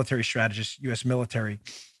famous military strategist, U.S. military.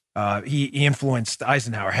 He influenced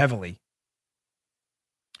Eisenhower heavily.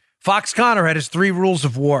 Fox Connor had his 3 rules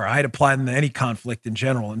of war. I'd apply them to any conflict in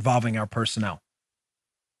general involving our personnel.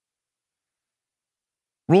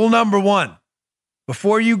 Rule number 1,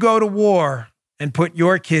 before you go to war and put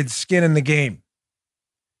your kids' skin in the game.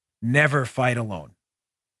 Never fight alone.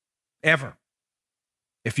 Ever.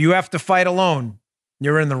 If you have to fight alone,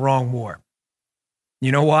 you're in the wrong war.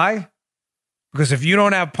 You know why? Because if you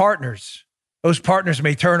don't have partners, those partners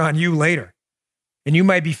may turn on you later. And you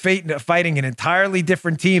might be fighting an entirely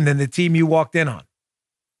different team than the team you walked in on.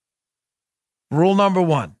 Rule number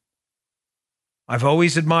 1. I've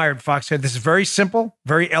always admired Foxhead. This is very simple,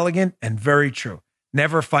 very elegant, and very true.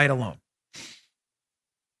 Never fight alone.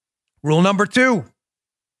 Rule number 2.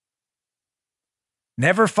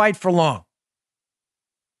 Never fight for long.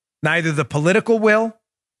 Neither the political will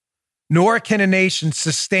nor can a nation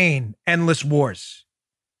sustain endless wars.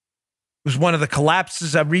 It was one of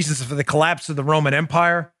the reasons for the collapse of the Roman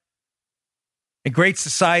Empire and great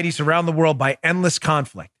societies around the world by endless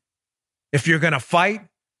conflict. If you're going to fight,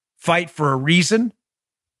 fight for a reason,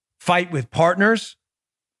 fight with partners,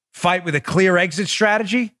 fight with a clear exit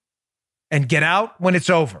strategy, and get out when it's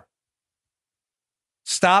over.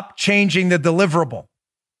 Stop changing the deliverable.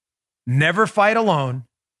 Never fight alone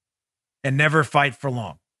and never fight for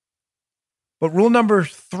long. But rule number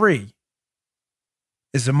 3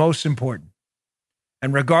 is the most important.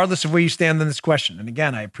 And regardless of where you stand on this question, and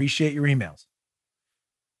again, I appreciate your emails.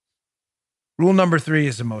 Rule number 3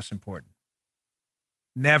 is the most important.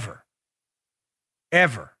 Never,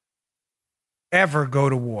 ever, ever go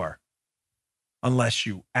to war unless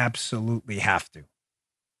you absolutely have to.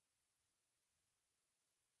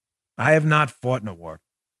 I have not fought in a war.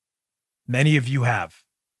 Many of you have.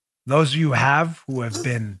 Those of you who have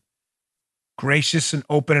been gracious and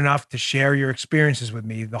open enough to share your experiences with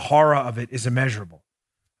me, the horror of it is immeasurable.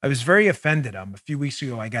 I was very offended. A few weeks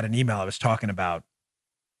ago, I got an email. I was talking about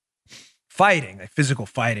fighting, like physical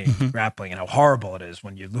fighting, grappling, and how horrible it is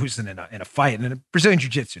when you're losing in a fight. And in Brazilian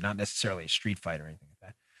Jiu-Jitsu, not necessarily a street fight or anything like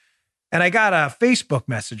that. And I got a Facebook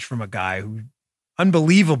message from a guy who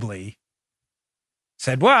unbelievably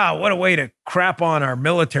said, wow, what a way to crap on our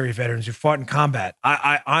military veterans who fought in combat.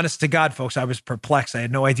 I honest to God, folks, I was perplexed. I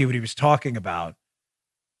had no idea what he was talking about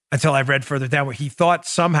until I read further down where he thought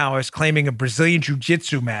somehow I was claiming a Brazilian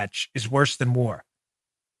Jiu-Jitsu match is worse than war.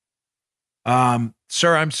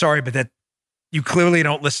 Sir, I'm sorry, but that you clearly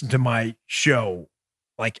don't listen to my show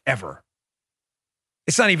like ever.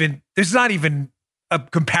 There's not even a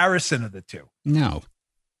comparison of the two. No.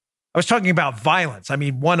 I was talking about violence. I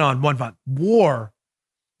mean, one-on-one violence. War,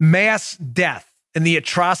 mass death, and the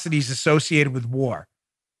atrocities associated with war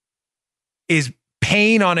is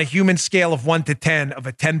pain on a human scale of 1 to 10 of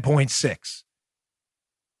a 10.6.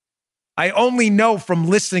 I only know from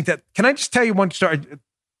listening to, can I just tell you one story?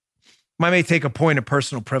 I may take a point of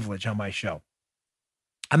personal privilege on my show.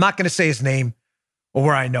 I'm not going to say his name or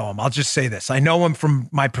where I know him. I'll just say this. I know him from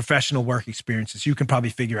my professional work experiences. You can probably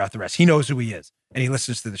figure out the rest. He knows who he is, and he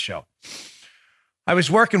listens to the show. I was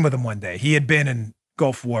working with him one day. He had been in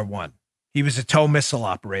Gulf War I. He was a tow missile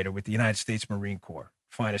operator with the United States Marine Corps,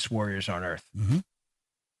 finest warriors on earth. Mm-hmm.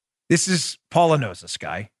 This is, Paula knows this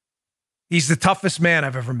guy. He's the toughest man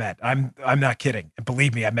I've ever met. I'm not kidding. And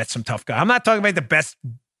believe me, I met some tough guys. I'm not talking about the best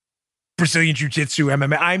Brazilian Jiu-Jitsu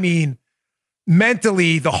MMA. I mean,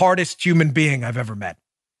 mentally the hardest human being I've ever met.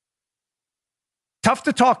 Tough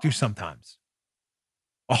to talk to sometimes.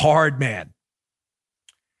 A hard man.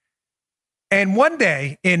 And one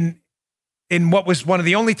day, in what was one of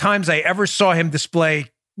the only times I ever saw him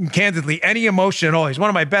display, candidly, any emotion at all. He's one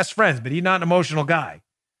of my best friends, but he's not an emotional guy.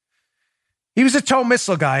 He was a tow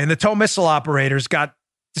missile guy, and the tow missile operators got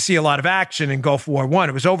to see a lot of action in Gulf War I.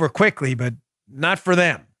 It was over quickly, but not for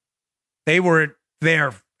them. They were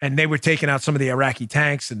there, and they were taking out some of the Iraqi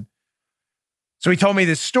tanks. And so he told me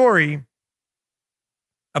this story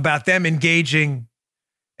about them engaging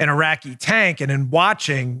an Iraqi tank and then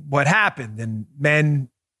watching what happened, and men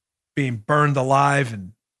being burned alive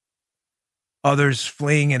and others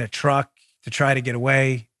fleeing in a truck to try to get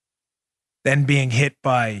away, then being hit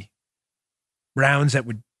by rounds that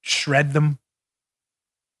would shred them.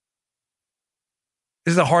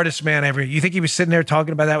 This is the hardest man ever. You think he was sitting there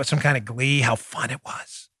talking about that with some kind of glee, how fun it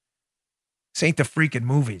was? This ain't the freaking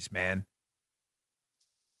movies, man.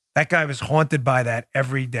 That guy was haunted by that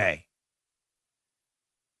every day.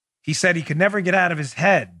 He said he could never get out of his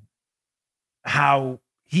head how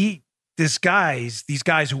these guys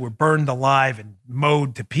who were burned alive and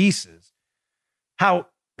mowed to pieces, how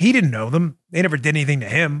he didn't know them. They never did anything to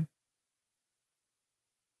him.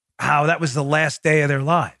 How that was the last day of their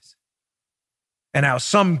lives. And how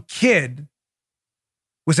some kid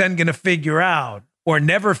was then going to figure out or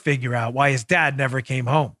never figure out why his dad never came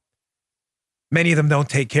home. Many of them don't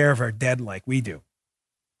take care of our dead like we do.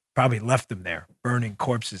 Probably left them there, burning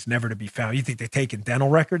corpses, never to be found. You think they're taking dental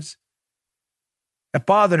records? That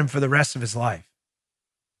bothered him for the rest of his life.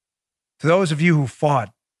 To those of you who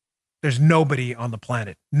fought, there's nobody on the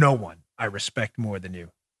planet, no one I respect more than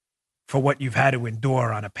you for what you've had to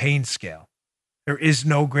endure on a pain scale. There is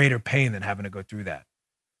no greater pain than having to go through that.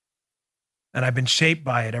 And I've been shaped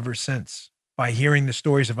by it ever since, by hearing the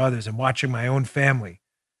stories of others and watching my own family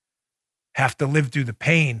have to live through the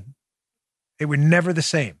pain. They were never the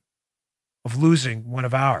same of losing one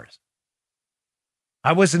of ours.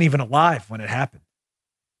 I wasn't even alive when it happened.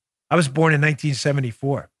 I was born in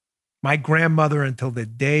 1974. My grandmother, until the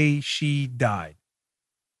day she died,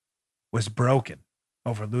 was broken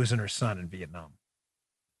over losing her son in Vietnam.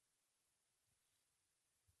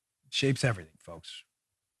 It shapes everything, folks.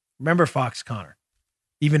 Remember Fox Connor,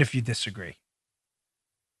 even if you disagree.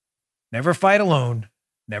 Never fight alone,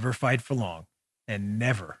 never fight for long, and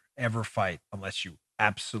never, ever fight unless you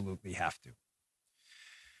absolutely have to.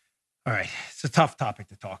 All right, it's a tough topic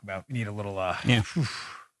to talk about. We need a little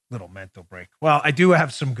little mental break. Well, I do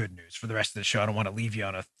have some good news for the rest of the show. I don't want to leave you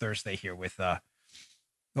on a Thursday here with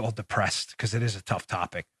all depressed because it is a tough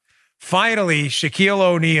topic. Finally, Shaquille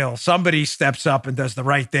O'Neal, somebody steps up and does the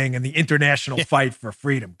right thing in the international fight for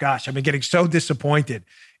freedom. Gosh, I've been getting so disappointed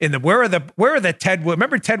in the where are the Ted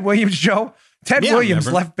remember Ted Williams, Joe? Ted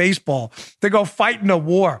Williams left baseball to go fight in a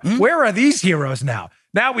war. Where are these heroes now?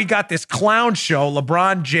 Now we got this clown show,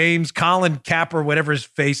 LeBron James, Colin Kaepernick, whatever his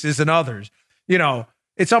face is, and others. You know,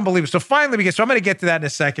 it's unbelievable. So finally so I'm going to get to that in a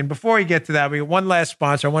second. Before we get to that, we got one last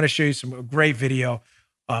sponsor. I want to show you some great video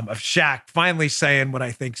of Shaq finally saying what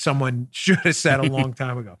I think someone should have said a long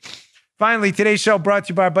time ago. Finally, today's show brought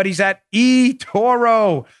to you by our buddies at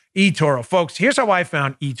eToro. eToro. Folks, here's how I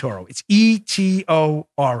found eToro. It's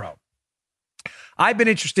eToro. I've been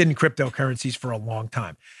interested in cryptocurrencies for a long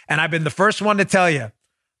time, and I've been the first one to tell you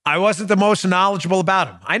I wasn't the most knowledgeable about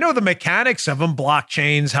them. I know the mechanics of them,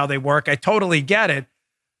 blockchains, how they work. I totally get it,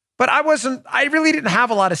 but I really didn't have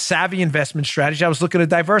a lot of savvy investment strategy. I was looking to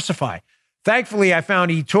diversify. Thankfully, I found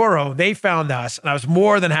eToro. They found us, and I was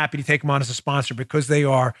more than happy to take them on as a sponsor because they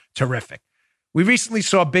are terrific. We recently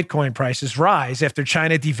saw Bitcoin prices rise after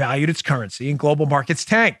China devalued its currency and global markets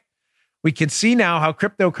tanked. We can see now how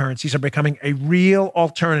cryptocurrencies are becoming a real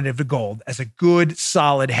alternative to gold as a good,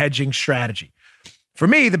 solid hedging strategy. For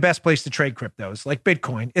me, the best place to trade cryptos, like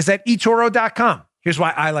Bitcoin, is at eToro.com. Here's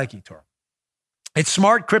why I like eToro. It's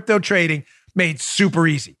smart crypto trading made super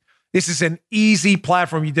easy. This is an easy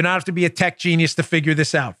platform. You do not have to be a tech genius to figure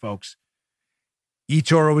this out, folks.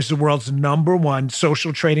 eToro is the world's #1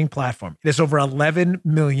 social trading platform. It has over 11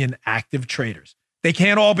 million active traders. They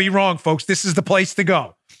can't all be wrong, folks. This is the place to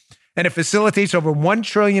go. And it facilitates over $1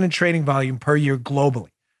 trillion in trading volume per year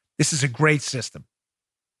globally. This is a great system.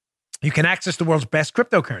 You can access the world's best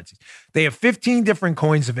cryptocurrencies. They have 15 different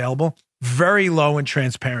coins available, very low and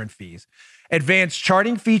transparent fees. Advanced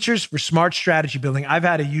charting features for smart strategy building. I've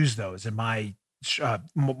had to use those in my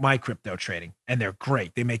crypto trading, and they're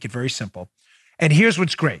great. They make it very simple. And here's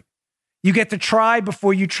what's great. You get to try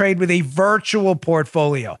before you trade with a virtual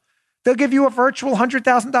portfolio. They'll give you a virtual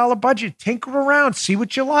 $100,000 budget. Tinker around, see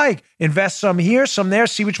what you like. Invest some here, some there,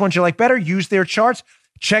 see which ones you like better. Use their charts.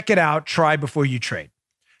 Check it out. Try before you trade.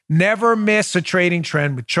 Never miss a trading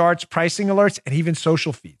trend with charts, pricing alerts, and even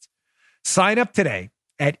social feeds. Sign up today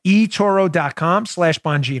at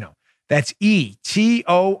eToro.com/Bongino. That's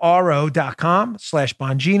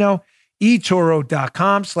eToro.com/Bongino.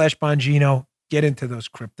 eToro.com/Bongino. Get into those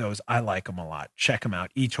cryptos. I like them a lot. Check them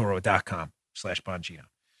out. eToro.com/Bongino.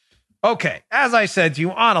 Okay, as I said to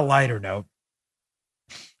you, on a lighter note,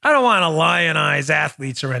 I don't want to lionize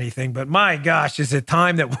athletes or anything, but my gosh, is it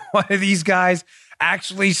time that one of these guys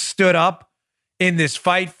actually stood up in this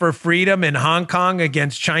fight for freedom in Hong Kong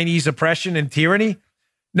against Chinese oppression and tyranny?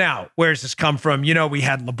 Now, where's this come from? You know, we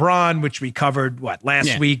had LeBron, which we covered,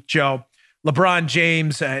 last week, Joe. LeBron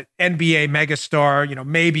James, NBA megastar,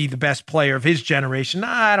 maybe the best player of his generation.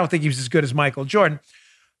 I don't think he was as good as Michael Jordan.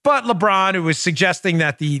 But LeBron, who was suggesting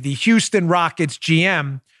that the Houston Rockets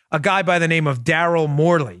GM, a guy by the name of Daryl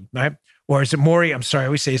Morey, right? Or is it Morey? I'm sorry, I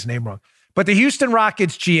always say his name wrong. But the Houston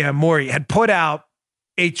Rockets GM, Morey, had put out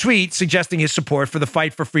a tweet suggesting his support for the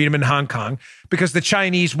fight for freedom in Hong Kong because the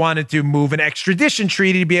Chinese wanted to move an extradition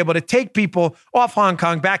treaty to be able to take people off Hong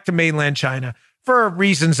Kong back to mainland China for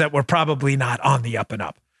reasons that were probably not on the up and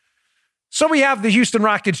up. So we have the Houston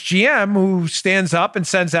Rockets GM who stands up and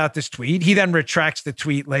sends out this tweet. He then retracts the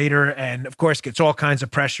tweet later and, of course, gets all kinds of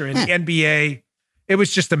pressure in the NBA. It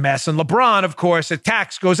was just a mess. And LeBron, of course,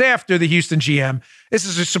 goes after the Houston GM. This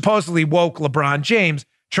is a supposedly woke LeBron James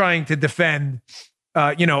trying to defend,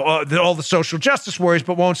 all the social justice warriors,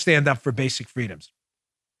 but won't stand up for basic freedoms.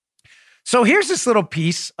 So here's this little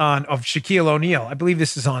piece of Shaquille O'Neal. I believe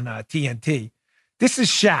this is on TNT. This is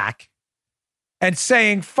Shaq and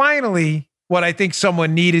saying finally what I think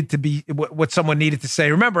someone needed to be, what someone needed to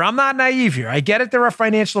say. Remember, I'm not naive here. I get it. There are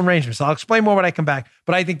financial arrangements. I'll explain more when I come back,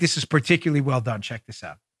 but I think this is particularly well done. Check this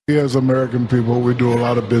out. As American people, we do a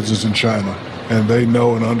lot of business in China, and they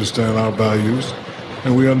know and understand our values,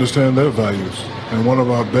 and we understand their values. And one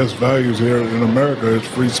of our best values here in America is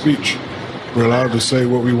free speech. We're allowed to say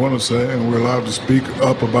what we want to say, and we're allowed to speak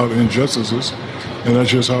up about injustices, and that's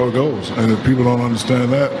just how it goes. And if people don't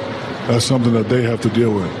understand that, that's something that they have to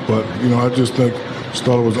deal with. But, I just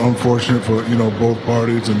thought it was unfortunate for, both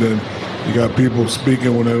parties, and then you got people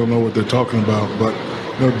speaking when they don't know what they're talking about. But,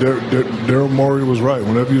 Daryl Morey was right.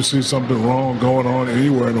 Whenever you see something wrong going on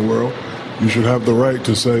anywhere in the world, you should have the right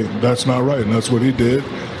to say, that's not right, and that's what he did.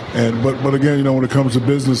 And but again, when it comes to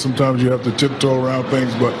business, sometimes you have to tiptoe around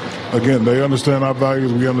things. But again, they understand our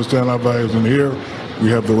values. We understand our values. And here we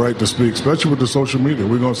have the right to speak, especially with the social media.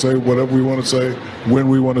 We're going to say whatever we want to say when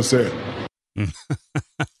we want to say it.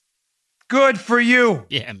 Good for you.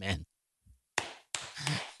 Yeah, man.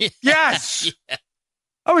 Yes. Yeah.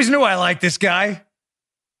 I always knew I liked this guy.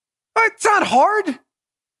 It's not hard.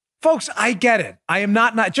 Folks, I get it. I am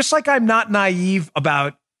not just like I'm not naive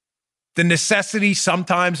about the necessity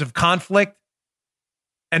sometimes of conflict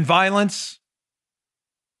and violence,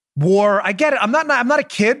 war. I get it. I'm not a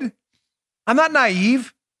kid. I'm not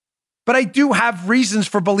naive, but I do have reasons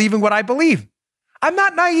for believing what I believe. I'm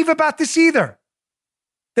not naive about this either.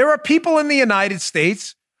 There are people in the United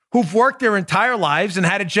States who've worked their entire lives and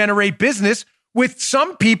had to generate business with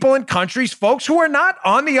some people in countries, folks, who are not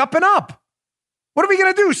on the up and up. What are we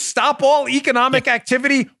going to do? Stop all economic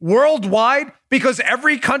activity worldwide because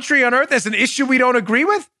every country on earth has an issue we don't agree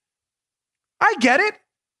with? I get it.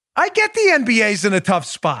 I get the NBA's in a tough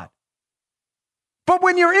spot. But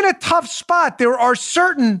when you're in a tough spot, there are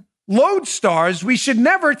certain lodestars we should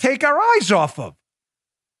never take our eyes off of.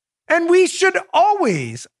 And we should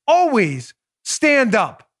always, always stand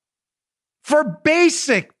up for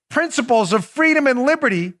basic principles of freedom and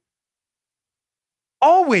liberty.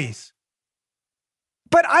 Always.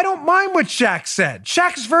 But I don't mind what Shaq said.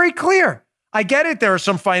 Shaq's very clear. I get it. There are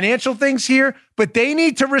some financial things here, but they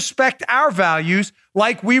need to respect our values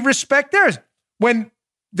like we respect theirs. When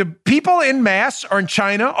the people in mass or in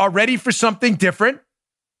China are ready for something different,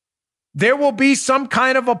 there will be some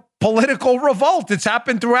kind of a political revolt. It's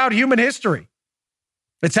happened throughout human history.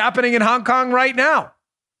 It's happening in Hong Kong right now.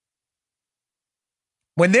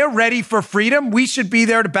 When they're ready for freedom, we should be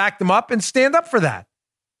there to back them up and stand up for that.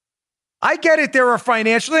 I get it. There are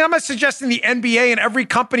financially. I'm not suggesting the NBA and every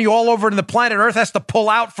company all over the planet Earth has to pull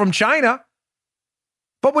out from China.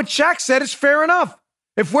 But what Shaq said is fair enough.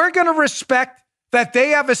 If we're going to respect that they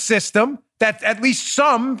have a system that at least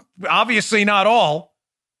some, obviously not all,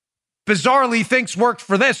 bizarrely thinks worked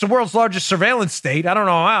for this, the world's largest surveillance state. I don't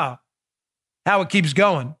know how it keeps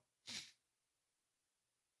going.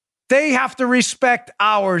 They have to respect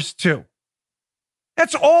ours too.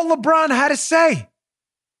 That's all LeBron had to say.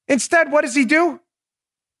 Instead, what does he do?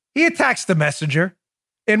 He attacks the messenger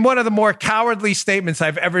in one of the more cowardly statements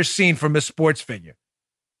I've ever seen from a sports figure.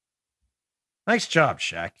 Nice job,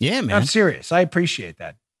 Shaq. Yeah, man. I'm serious. I appreciate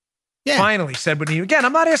that. Yeah. Finally said what he, again,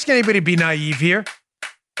 I'm not asking anybody to be naive here.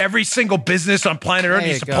 Every single business on planet Earth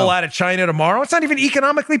needs to pull out of China tomorrow. It's not even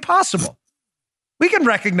economically possible. We can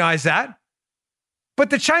recognize that. But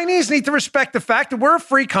the Chinese need to respect the fact that we're a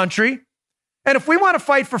free country. And if we want to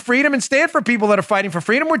fight for freedom and stand for people that are fighting for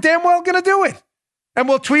freedom, we're damn well going to do it. And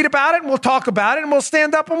we'll tweet about it and we'll talk about it and we'll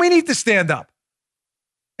stand up when we need to stand up.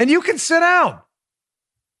 And you can sit down.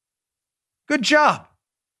 Good job.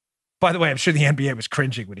 By the way, I'm sure the NBA was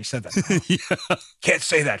cringing when he said that. Yeah. Can't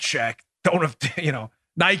say that, Shaq. Don't have,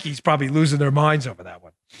 Nike's probably losing their minds over that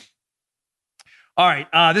one. All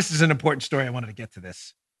right. This is an important story. I wanted to get to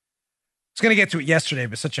this. I was going to get to it yesterday,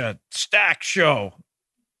 but such a stacked show.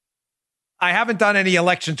 I haven't done any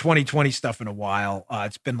election 2020 stuff in a while.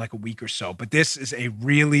 It's been like a week or so, but this is a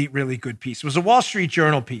really, really good piece. It was a Wall Street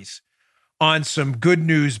Journal piece on some good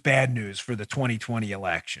news, bad news for the 2020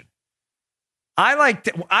 election.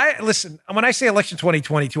 Listen, when I say election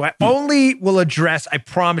 2022, I only will address, I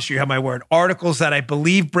promise you have my word, articles that I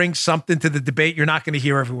believe bring something to the debate you're not going to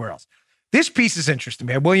hear everywhere else. This piece is interesting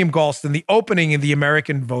by William Galston, The Opening in the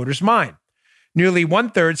American Voter's Mind. Nearly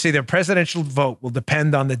 1/3 say their presidential vote will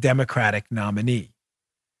depend on the Democratic nominee.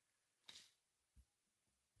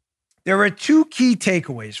 There are two key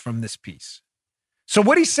takeaways from this piece. So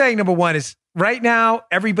what he's saying, number one, is right now,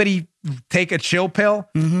 everybody take a chill pill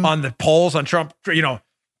on the polls on Trump.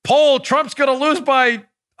 Trump's going to lose by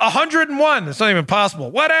 101. It's not even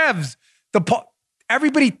possible. Whatevs.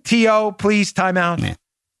 Everybody, TO, please, time out. Yeah.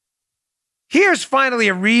 Here's finally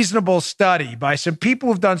a reasonable study by some people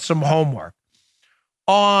who've done some homework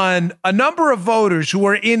on a number of voters who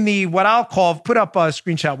are in the, what I'll call, put up a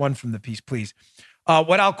screenshot one from the piece, please.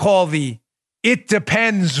 What I'll call the it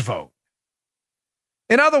depends vote.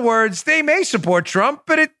 In other words, they may support Trump,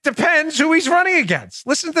 but it depends who he's running against.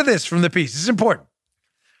 Listen to this from the piece. This is important.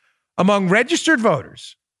 Among registered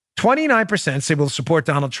voters, 29% say will support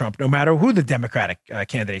Donald Trump no matter who the Democratic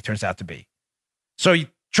candidate turns out to be. So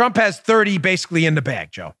Trump has 30 basically in the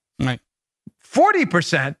bag, Joe. Right.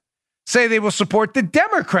 40% say they will support the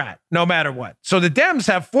Democrat no matter what. So the Dems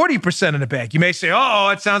have 40% in the bag. You may say, oh,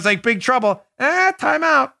 it sounds like big trouble. Time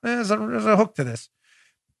out. There's a hook to this.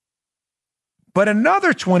 But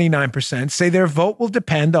another 29% say their vote will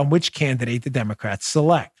depend on which candidate the Democrats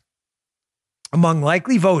select. Among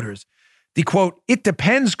likely voters, the quote, it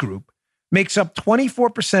depends group makes up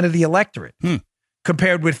 24% of the electorate,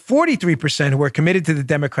 compared with 43% who are committed to the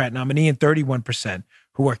Democrat nominee and 31%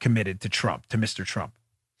 who are committed to Trump, to Mr. Trump.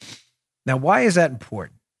 Now, why is that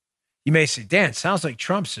important? You may say, Dan, sounds like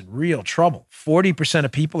Trump's in real trouble. 40%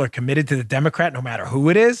 of people are committed to the Democrat no matter who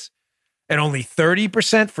it is, and only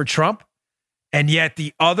 30% for Trump. And yet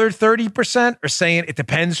the other 30% are saying it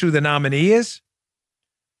depends who the nominee is.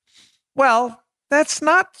 Well, that's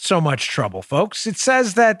not so much trouble, folks. It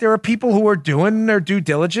says that there are people who are doing their due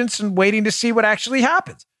diligence and waiting to see what actually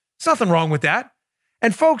happens. There's nothing wrong with that.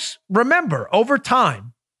 And folks, remember, over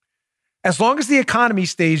time, as long as the economy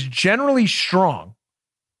stays generally strong,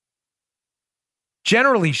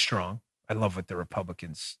 I love what the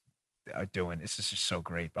Republicans are doing. This is just so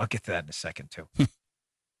great. I'll get to that in a second, too.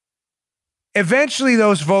 Eventually,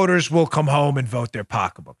 those voters will come home and vote their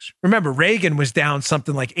pocketbooks. Remember, Reagan was down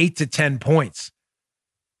something like 8 to 10 points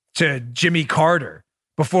to Jimmy Carter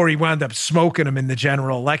before he wound up smoking him in the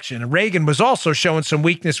general election. And Reagan was also showing some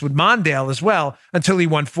weakness with Mondale as well until he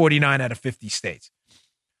won 49 out of 50 states.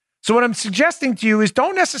 So what I'm suggesting to you is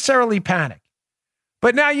don't necessarily panic.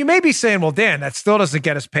 But now you may be saying, well, Dan, that still doesn't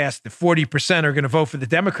get us past the 40% are going to vote for the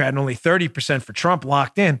Democrat and only 30% for Trump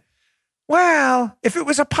locked in. Well, if it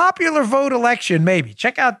was a popular vote election, maybe.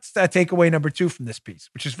 Check out takeaway number 2 from this piece,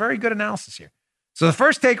 which is very good analysis here. So the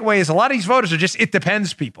first takeaway is a lot of these voters are just it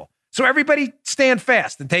depends people. So everybody stand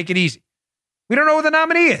fast and take it easy. We don't know who the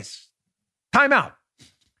nominee is. Time out.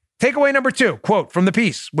 Takeaway number 2, quote from the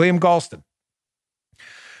piece, William Galston.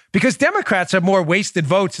 Because Democrats have more wasted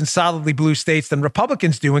votes in solidly blue states than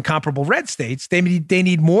Republicans do in comparable red states, they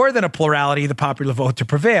need more than a plurality of the popular vote to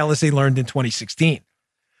prevail, as they learned in 2016.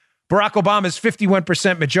 Barack Obama's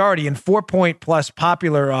 51% majority and 4-point plus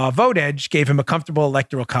popular vote edge gave him a comfortable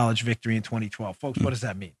electoral college victory in 2012. Folks, what does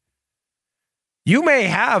that mean? You may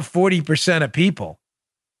have 40% of people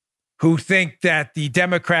who think that the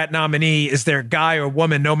Democrat nominee is their guy or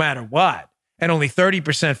woman no matter what, and only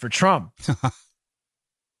 30% for Trump.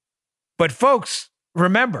 But folks,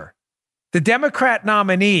 remember, the Democrat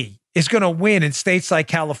nominee is going to win in states like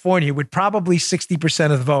California with probably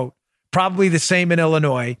 60% of the vote. Probably the same in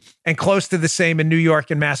Illinois and close to the same in New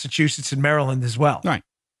York and Massachusetts and Maryland as well. Right.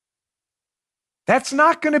 That's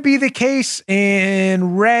not going to be the case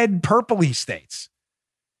in red, purpley states.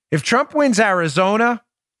 If Trump wins Arizona,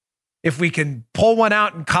 if we can pull one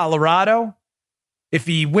out in Colorado, if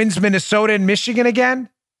he wins Minnesota and Michigan again,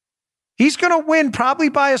 he's going to win probably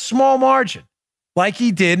by a small margin, like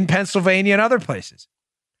he did in Pennsylvania and other places.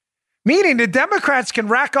 Meaning the Democrats can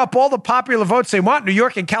rack up all the popular votes they want in New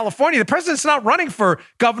York and California. The president's not running for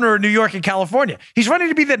governor of New York and California. He's running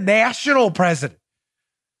to be the national president.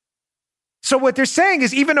 So what they're saying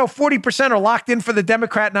is even though 40% are locked in for the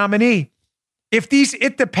Democrat nominee, if these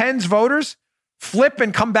it depends voters flip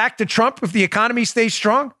and come back to Trump if the economy stays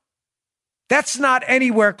strong, that's not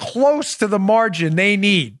anywhere close to the margin they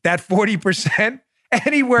need, that 40%.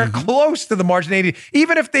 Anywhere close to the margin they need,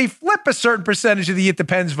 even if they flip a certain percentage of the it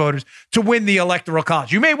depends voters to win the electoral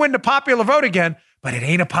college. You may win the popular vote again, but it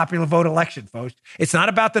ain't a popular vote election, folks. It's not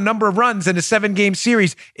about the number of runs in a 7-game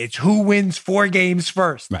series. It's who wins 4 games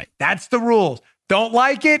first. Right. That's the rules. Don't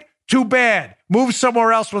like it? Too bad. Move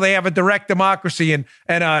somewhere else where they have a direct democracy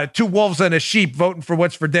and 2 wolves and a sheep voting for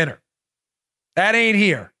what's for dinner. That ain't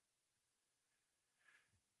here.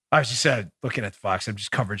 I was just looking at Fox. I'm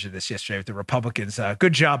just coverage of this yesterday with the Republicans.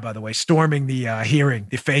 Good job, by the way, storming the hearing,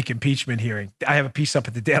 the fake impeachment hearing. I have a piece up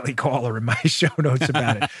at the Daily Caller in my show notes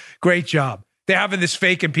about it. Great job. They're having this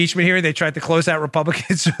fake impeachment hearing. They tried to close out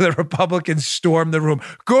Republicans, so the Republicans stormed the room.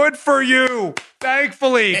 Good for you.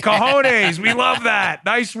 Thankfully, cojones. We love that.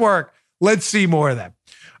 Nice work. Let's see more of that.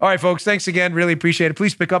 All right, folks, thanks again. Really appreciate it.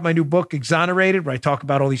 Please pick up my new book, Exonerated, where I talk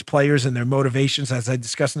about all these players and their motivations, as I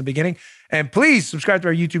discussed in the beginning. And please subscribe to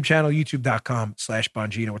our YouTube channel,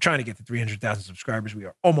 youtube.com/Bongino. We're trying to get to 300,000 subscribers. We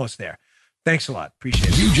are almost there. Thanks a lot. Appreciate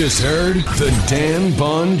it. You just heard The Dan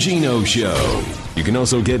Bongino Show. You can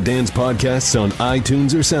also get Dan's podcasts on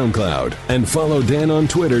iTunes or SoundCloud. And follow Dan on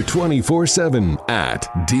Twitter 24/7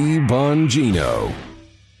 @DBongino.